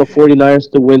 I want the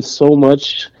 49ers to win so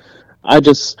much. I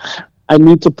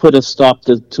need to put a stop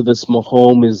to this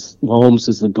Mahomes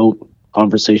is the GOAT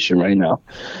conversation right now.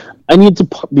 I need to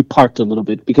be parked a little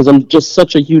bit because I'm just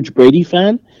such a huge Brady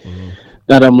fan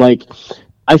that I'm like,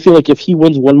 I feel like if he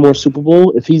wins one more Super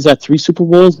Bowl, if he's at 3 Super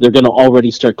Bowls, they're going to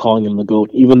already start calling him the GOAT,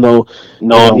 even though...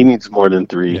 No, he needs more than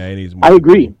 3. Yeah, he needs more. I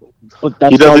agree. But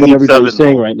that's not what everybody's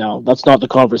saying right now. That's not the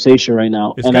conversation right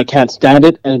now. I can't stand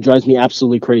it, and it drives me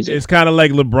absolutely crazy. It's kind of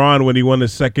like LeBron when he won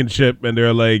his second chip, and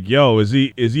they're like, yo, is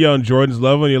he on Jordan's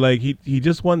level? And you're like, he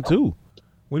just won 2.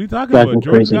 What are you talking about?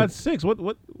 Jordan's got 6. What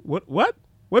are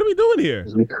we doing here?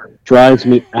 Drives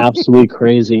me absolutely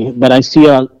crazy. But I see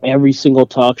on every single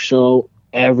talk show,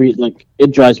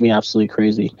 it drives me absolutely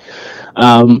crazy.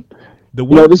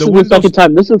 This is the second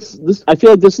time. I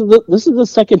feel like this is the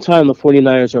second time the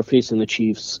 49ers are facing the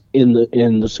Chiefs in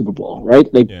the Super Bowl, right?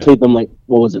 They played them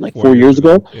 4 years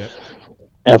ago. Yeah.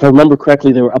 And if I remember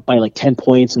correctly, they were up by 10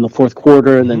 points in the fourth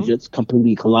quarter and then just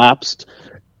completely collapsed.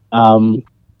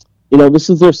 This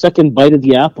is their second bite of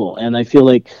the apple, and I feel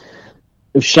like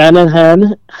if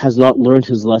Shanahan has not learned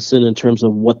his lesson in terms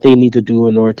of what they need to do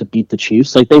in order to beat the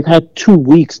Chiefs, they've had 2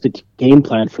 weeks to game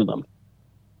plan for them.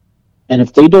 And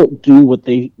if they don't do what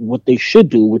they should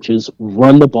do, which is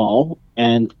run the ball,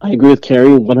 and I agree with Kerry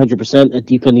 100%, a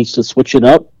defense needs to switch it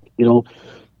up,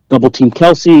 double team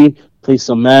Kelce, play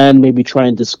some man, maybe try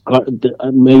and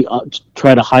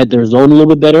try to hide their zone a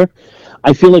little bit better.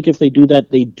 I feel like if they do that,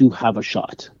 they do have a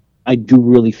shot. I do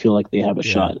really feel like they have a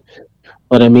shot.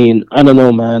 But I mean, I don't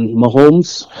know, man.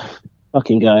 Mahomes,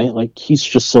 fucking guy, he's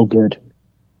just so good.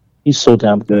 He's so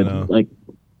damn good.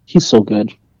 He's so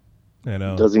good. I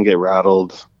know. Doesn't get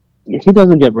rattled. He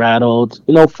doesn't get rattled.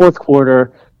 Fourth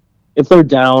quarter, if they're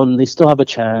down, they still have a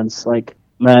chance.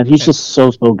 Man, he's just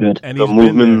so good. And the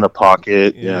movement in the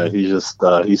pocket, he's just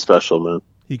he's special, man.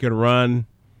 He can run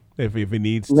if he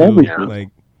needs to. He's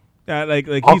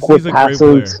a great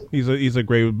player. He's a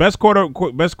great best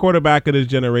quarterback of his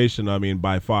generation. I mean,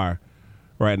 by far,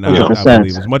 right now. 100%. I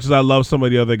believe. As much as I love some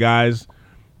of the other guys,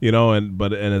 and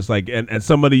it's and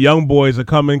some of the young boys are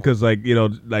coming because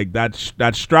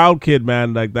that Stroud kid,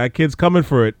 man, that kid's coming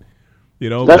for it.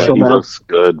 Special, he looks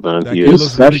good, man. He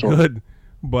looks really good.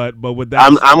 But with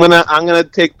that, I'm gonna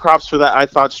take props for that. I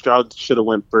thought Stroud should have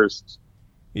went first.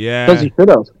 Yeah. Because he should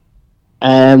have.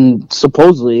 And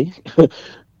supposedly,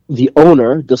 the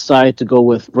owner decided to go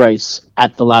with Bryce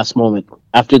at the last moment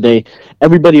after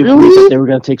everybody agreed that they were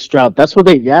going to take Stroud. That's what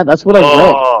that's what I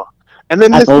read. Oh. And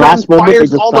then At this the last moment, they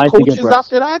fires all the decided to get coaches Bryce.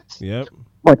 after that? Yep. Oh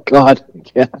my God.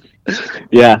 Yeah.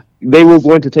 Yeah. They were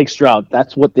going to take Stroud.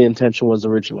 That's what the intention was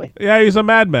originally. Yeah, he's a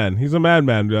madman. He's a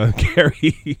madman,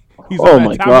 Gary.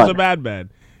 My God. He's a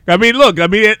madman. I mean, look. I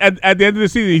mean, at the end of the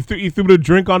season, he threw the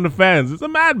drink on the fans. It's a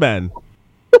madman.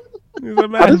 He's a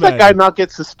madman. How does that guy not get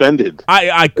suspended?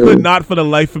 I could not for the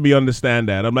life of me understand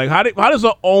that. I'm like, how does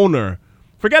an owner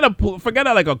forget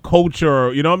like a coach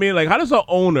or you know what I mean? Like, how does an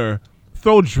owner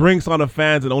throw drinks on the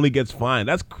fans and only gets fined?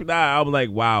 I'm like,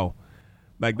 wow,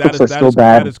 like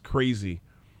that is crazy.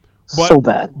 But, so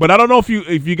bad. But I don't know if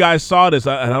you guys saw this.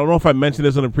 I don't know if I mentioned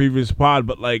this in a previous pod,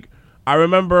 but like I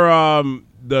remember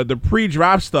the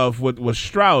pre-draft stuff with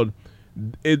Stroud.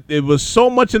 It was so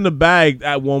much in the bag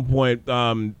at one point.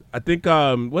 I think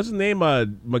what's his name?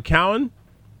 McCown.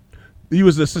 He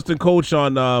was the assistant coach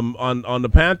on the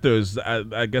Panthers.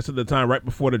 I guess at the time, right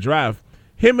before the draft.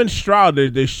 Him and Stroud,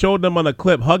 they showed them on a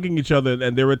clip hugging each other,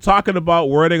 and they were talking about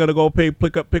where they're gonna go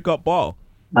pick up ball.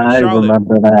 I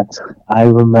remember that.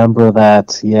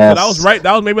 Yes. So that was right.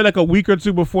 That was maybe like a week or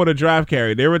two before the draft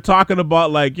carry. They were talking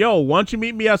about like, yo, why don't you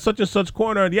meet me at such and such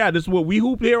corner? And yeah, this is what we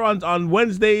hoop here on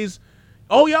Wednesdays.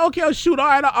 Oh yeah, okay, I'll shoot. All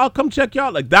right, I'll come check you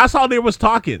out. Like that's how they was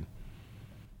talking.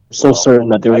 So certain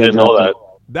that they were. I didn't know that.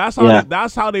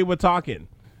 That's how they were talking.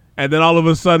 And then all of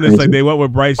a sudden, it's like they went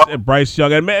with Bryce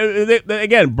Young. And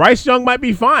again, Bryce Young might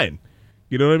be fine.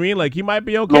 You know what I mean? Like he might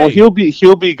be okay. No, he'll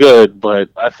be good. But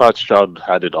I thought Stroud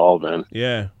had it all, man.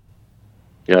 Yeah,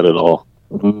 he had it all.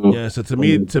 Mm-hmm. Yeah. So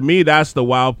to me, that's the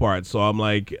wild part. So I'm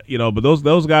like, but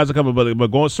those guys are coming.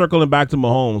 But circling back to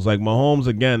Mahomes, like Mahomes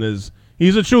again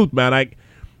he's the truth, man.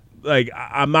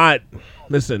 I'm not.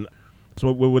 Listen,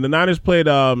 so when the Niners played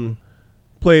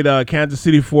Kansas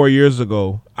City 4 years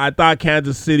ago, I thought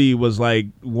Kansas City was like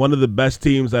one of the best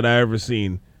teams that I ever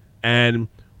seen. And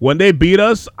when they beat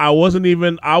us, I was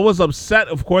upset,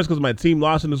 of course, because my team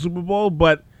lost in the Super Bowl,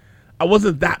 but I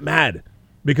wasn't that mad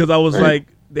because I was like,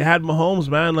 they had Mahomes,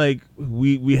 man. Like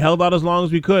we held out as long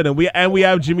as we could, and we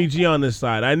have Jimmy G on this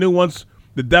side. I knew once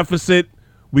the deficit,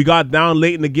 we got down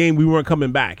late in the game, we weren't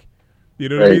coming back. You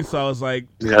know what I mean? So I was like,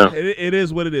 it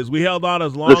is what it is. We held out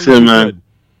as long as we could.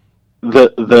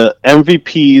 The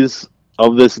MVPs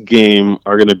of this game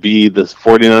are going to be the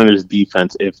 49ers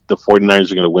defense if the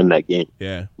 49ers are going to win that game.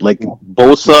 Yeah. Like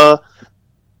Bosa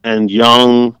and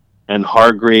Young and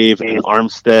Hargrave and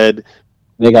Armstead.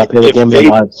 They got paid again.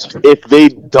 If they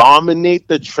dominate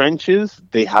the trenches,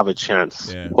 they have a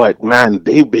chance. Yeah. But, man,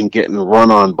 they've been getting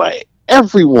run on by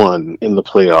everyone in the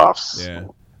playoffs. Yeah.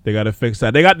 They got to fix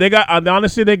that.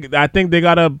 Honestly, I think they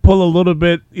got to pull a little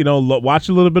bit, watch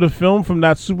a little bit of film from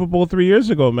that Super Bowl 3 years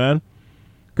ago, man.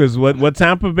 Because what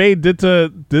Tampa Bay did to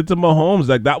Mahomes,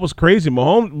 like that was crazy.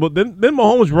 Mahomes, then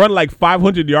Mahomes run like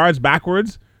 500 yards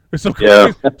backwards or some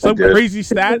crazy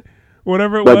stat,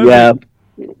 whatever it was. Yeah,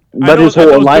 but his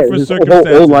whole line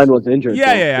was injured.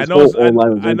 Yeah, I know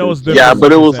it's different. Yeah,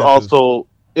 but it was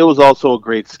also a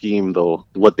great scheme though.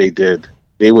 What they did,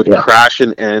 they would crash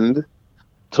an end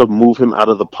to move him out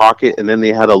of the pocket, and then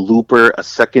they had a looper, a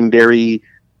secondary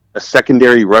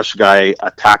rush guy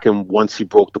attack him once he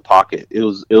broke the pocket. It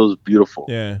was beautiful.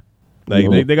 Yeah, like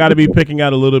they got to be picking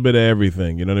out a little bit of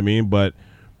everything. You know what I mean? But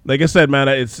like I said, man,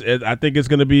 I think it's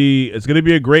gonna be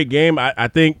a great game. I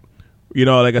think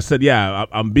like I said,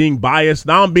 I'm being biased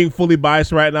now. I'm being fully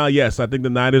biased right now. Yes, I think the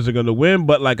Niners are gonna win,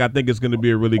 but like I think it's gonna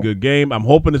be a really good game. I'm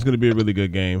hoping it's gonna be a really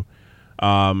good game.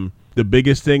 The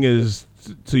biggest thing is,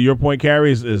 to your point,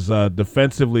 Carrie, is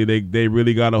defensively they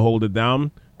really got to hold it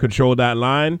down, control that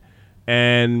line,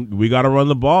 and we got to run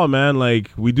the ball, man. Like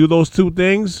we do those two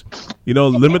things,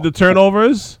 limit the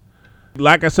turnovers.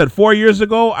 Like I said, 4 years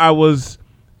ago, I was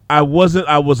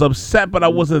upset, but I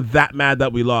wasn't that mad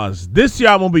that we lost. This year,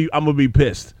 I'm gonna be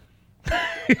pissed.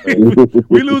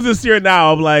 We lose this year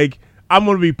now. I'm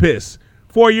gonna be pissed.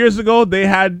 4 years ago,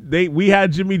 we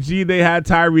had Jimmy G, they had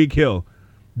Tyreek Hill.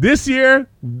 This year,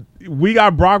 we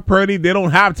got Brock Purdy. They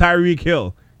don't have Tyreek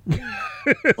Hill.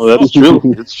 Well, that's true.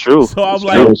 It's true. So I'm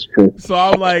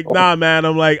like, nah, man.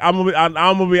 I'm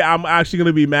actually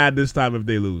gonna be mad this time if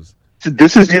they lose.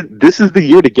 This is the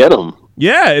year to get them.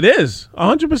 Yeah, it is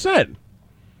 100%.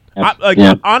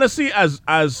 Honestly,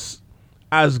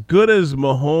 as good as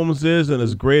Mahomes is and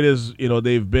as great as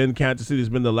they've been, Kansas City's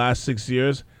been the last 6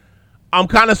 years. I'm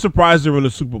kind of surprised they're in the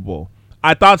Super Bowl.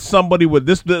 I thought somebody would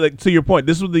to your point,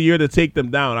 this was the year to take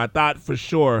them down. I thought for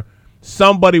sure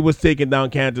somebody was taking down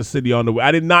Kansas City on the way.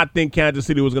 I did not think Kansas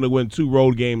City was going to win 2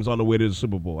 road games on the way to the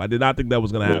Super Bowl. I did not think that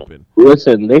was going to happen.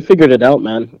 Listen, they figured it out,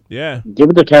 man. Yeah. Give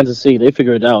it to Kansas City. They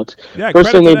figured it out. Yeah,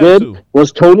 first thing they did too.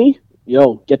 was Tony,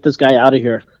 get this guy out of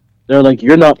here. They're like,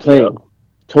 you're not playing. Yeah.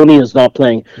 Tony is not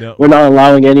playing. Yep. We're not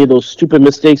allowing any of those stupid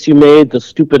mistakes you made, the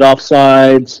stupid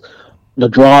offsides, the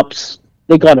drops.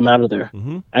 They got him out of there.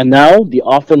 Mm-hmm. And now the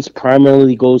offense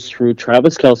primarily goes through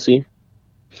Travis Kelce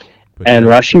and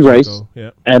Rashee Rice,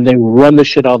 and they run the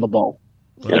shit out of the ball.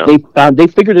 Yeah. They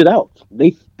figured it out.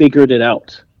 They figured it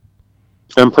out.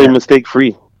 And play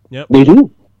mistake-free. Yep. They do,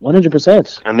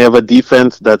 100%. And they have a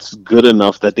defense that's good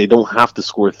enough that they don't have to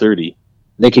score 30.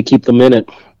 They could keep them in it.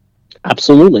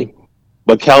 Absolutely.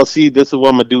 But Kelce, this is what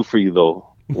I'm going to do for you,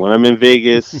 though. When I'm in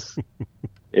Vegas,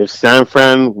 if San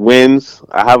Fran wins,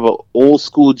 I have an old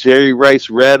school Jerry Rice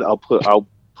red. I'll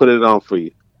put it on for you.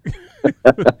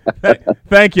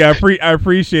 Thank you. I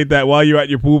appreciate that while you're at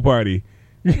your pool party.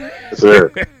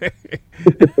 Sir.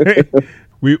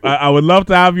 I would love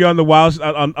to have you on the wild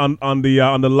on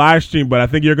the live stream, but I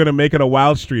think you're gonna make it a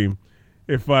wild stream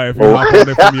if you hop on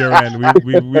it from your end.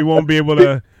 We won't be able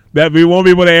to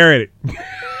air it.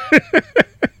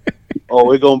 Oh,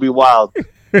 we're gonna be wild.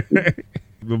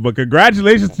 But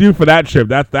congratulations to you for that trip.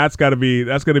 That's gonna be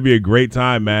a great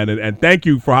time, man. And thank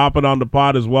you for hopping on the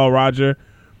pod as well, Roger.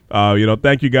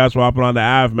 Thank you guys for hopping on the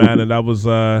Ave, man. And that was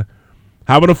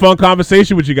having a fun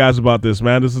conversation with you guys about this,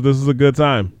 man. This is a good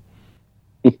time.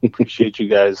 Appreciate you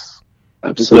guys.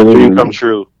 Absolutely. Dream come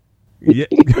true. Yeah.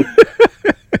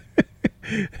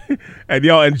 And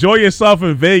enjoy yourself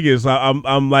in Vegas. I'm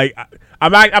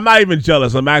not even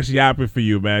jealous. I'm actually happy for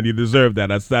you, man. You deserve that.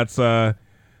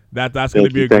 That's going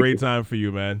to be a great time for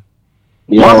you, man.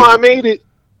 Yeah. Mama, I made it.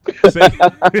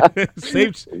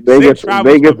 Safe Vegas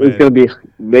travels, is gonna be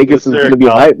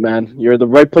hype, man. You're at the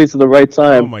right place at the right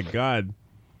time. Oh my god.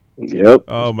 Yep.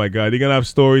 Oh my god, you're gonna have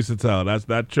stories to tell.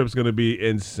 That trip's gonna be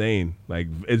insane. Like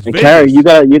it's Vegas. Carrie, you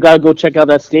gotta go check out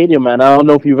that stadium, man. I don't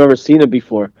know if you've ever seen it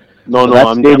before. No,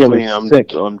 I'm definitely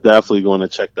going to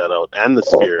check that out. And the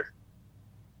Sphere.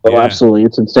 Oh, absolutely,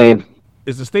 it's insane.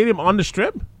 Is the stadium on the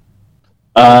Strip?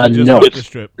 No,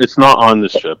 it's not on the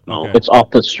Strip. No, okay. It's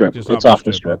off the Strip. It's off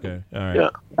the Strip. Okay, all right. Yeah.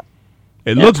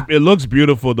 It looks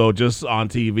beautiful though, just on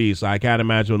TV. So I can't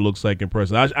imagine what it looks like in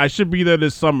person. I should be there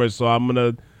this summer, so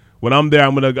when I'm there,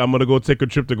 I'm gonna go take a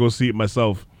trip to go see it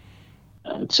myself.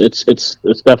 It's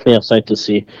definitely a sight to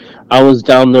see. I was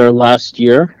down there last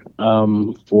year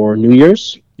for New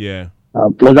Year's. Yeah.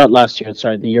 Well, not last year.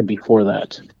 Sorry, the year before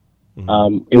that.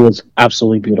 Mm-hmm. It was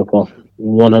absolutely beautiful.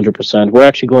 100%. We're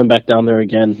actually going back down there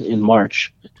again in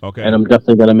March. Okay. And I'm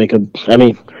definitely going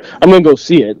to I'm going to go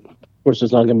see it. Of course,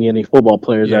 there's not going to be any football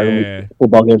players at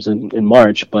football games in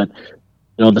March, but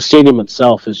the stadium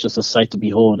itself is just a sight to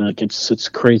behold. Like it's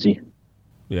crazy.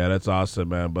 Yeah, that's awesome,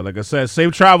 man. But like I said,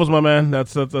 safe travels, my man.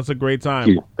 That's a great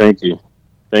time. Thank you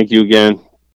again.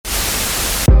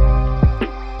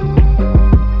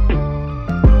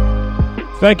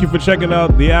 Thank you for checking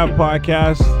out the Ave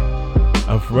Podcast.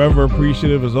 I'm forever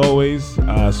appreciative as always.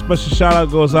 Special shout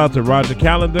out goes out to Roger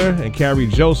Callender and Carrie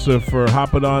Joseph for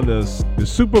hopping on the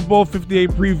Super Bowl 58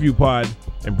 preview pod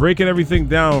and breaking everything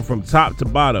down from top to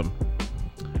bottom.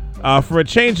 For a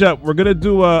change up, we're going to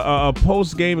do a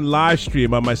post-game live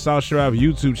stream on my South Shore Ave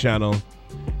YouTube channel.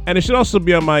 And it should also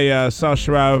be on my South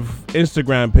Shore Ave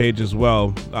Instagram page as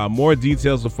well. More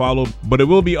details to follow, but it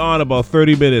will be on about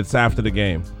 30 minutes after the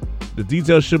game. The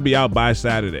details should be out by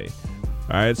Saturday.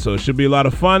 All right, so it should be a lot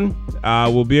of fun.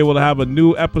 We'll be able to have a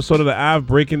new episode of the Ave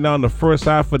breaking down the first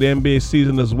half of the NBA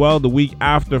season as well, the week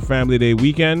after Family Day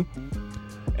weekend.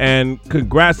 And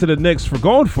congrats to the Knicks for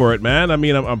going for it, man. I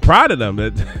mean, I'm proud of them.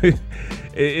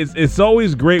 It's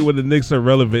always great when the Knicks are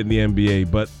relevant in the NBA,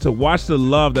 but to watch the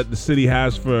love that the city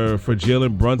has for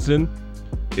Jalen Brunson,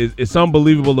 it's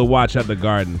unbelievable to watch at the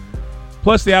Garden.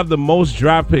 Plus, they have the most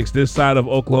draft picks this side of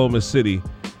Oklahoma City.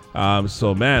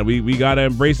 So, man, we got to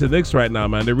embrace the Knicks right now,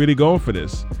 man. They're really going for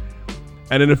this.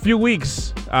 And in a few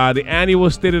weeks, the annual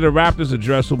State of the Raptors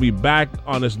address will be back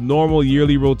on its normal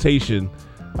yearly rotation.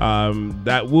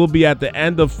 That will be at the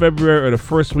end of February or the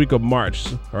first week of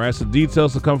March. All right, so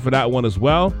details to come for that one as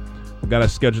well. We got to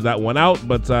schedule that one out,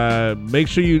 but make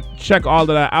sure you check all of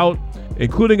that out,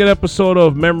 including an episode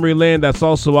of Memory Lane that's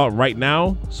also out right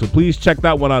now. So please check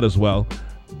that one out as well.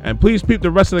 And please peep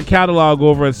the rest of the catalog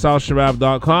over at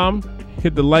southshoreave.com.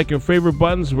 Hit the like and favorite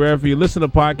buttons wherever you listen to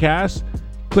podcasts.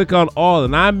 Click on all,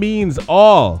 and I means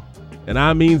all,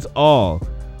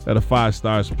 that are 5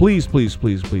 stars. Please, please,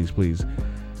 please, please, please.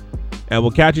 And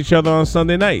we'll catch each other on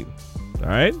Sunday night. All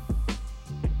right?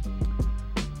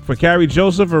 For Carrie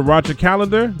Joseph and Roger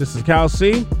Callender, this is Cal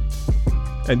C.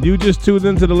 And you just tuned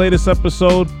into the latest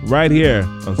episode right here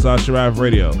on Saga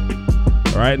Radio.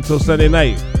 All right, until Sunday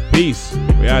night. Peace.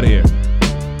 We out of here.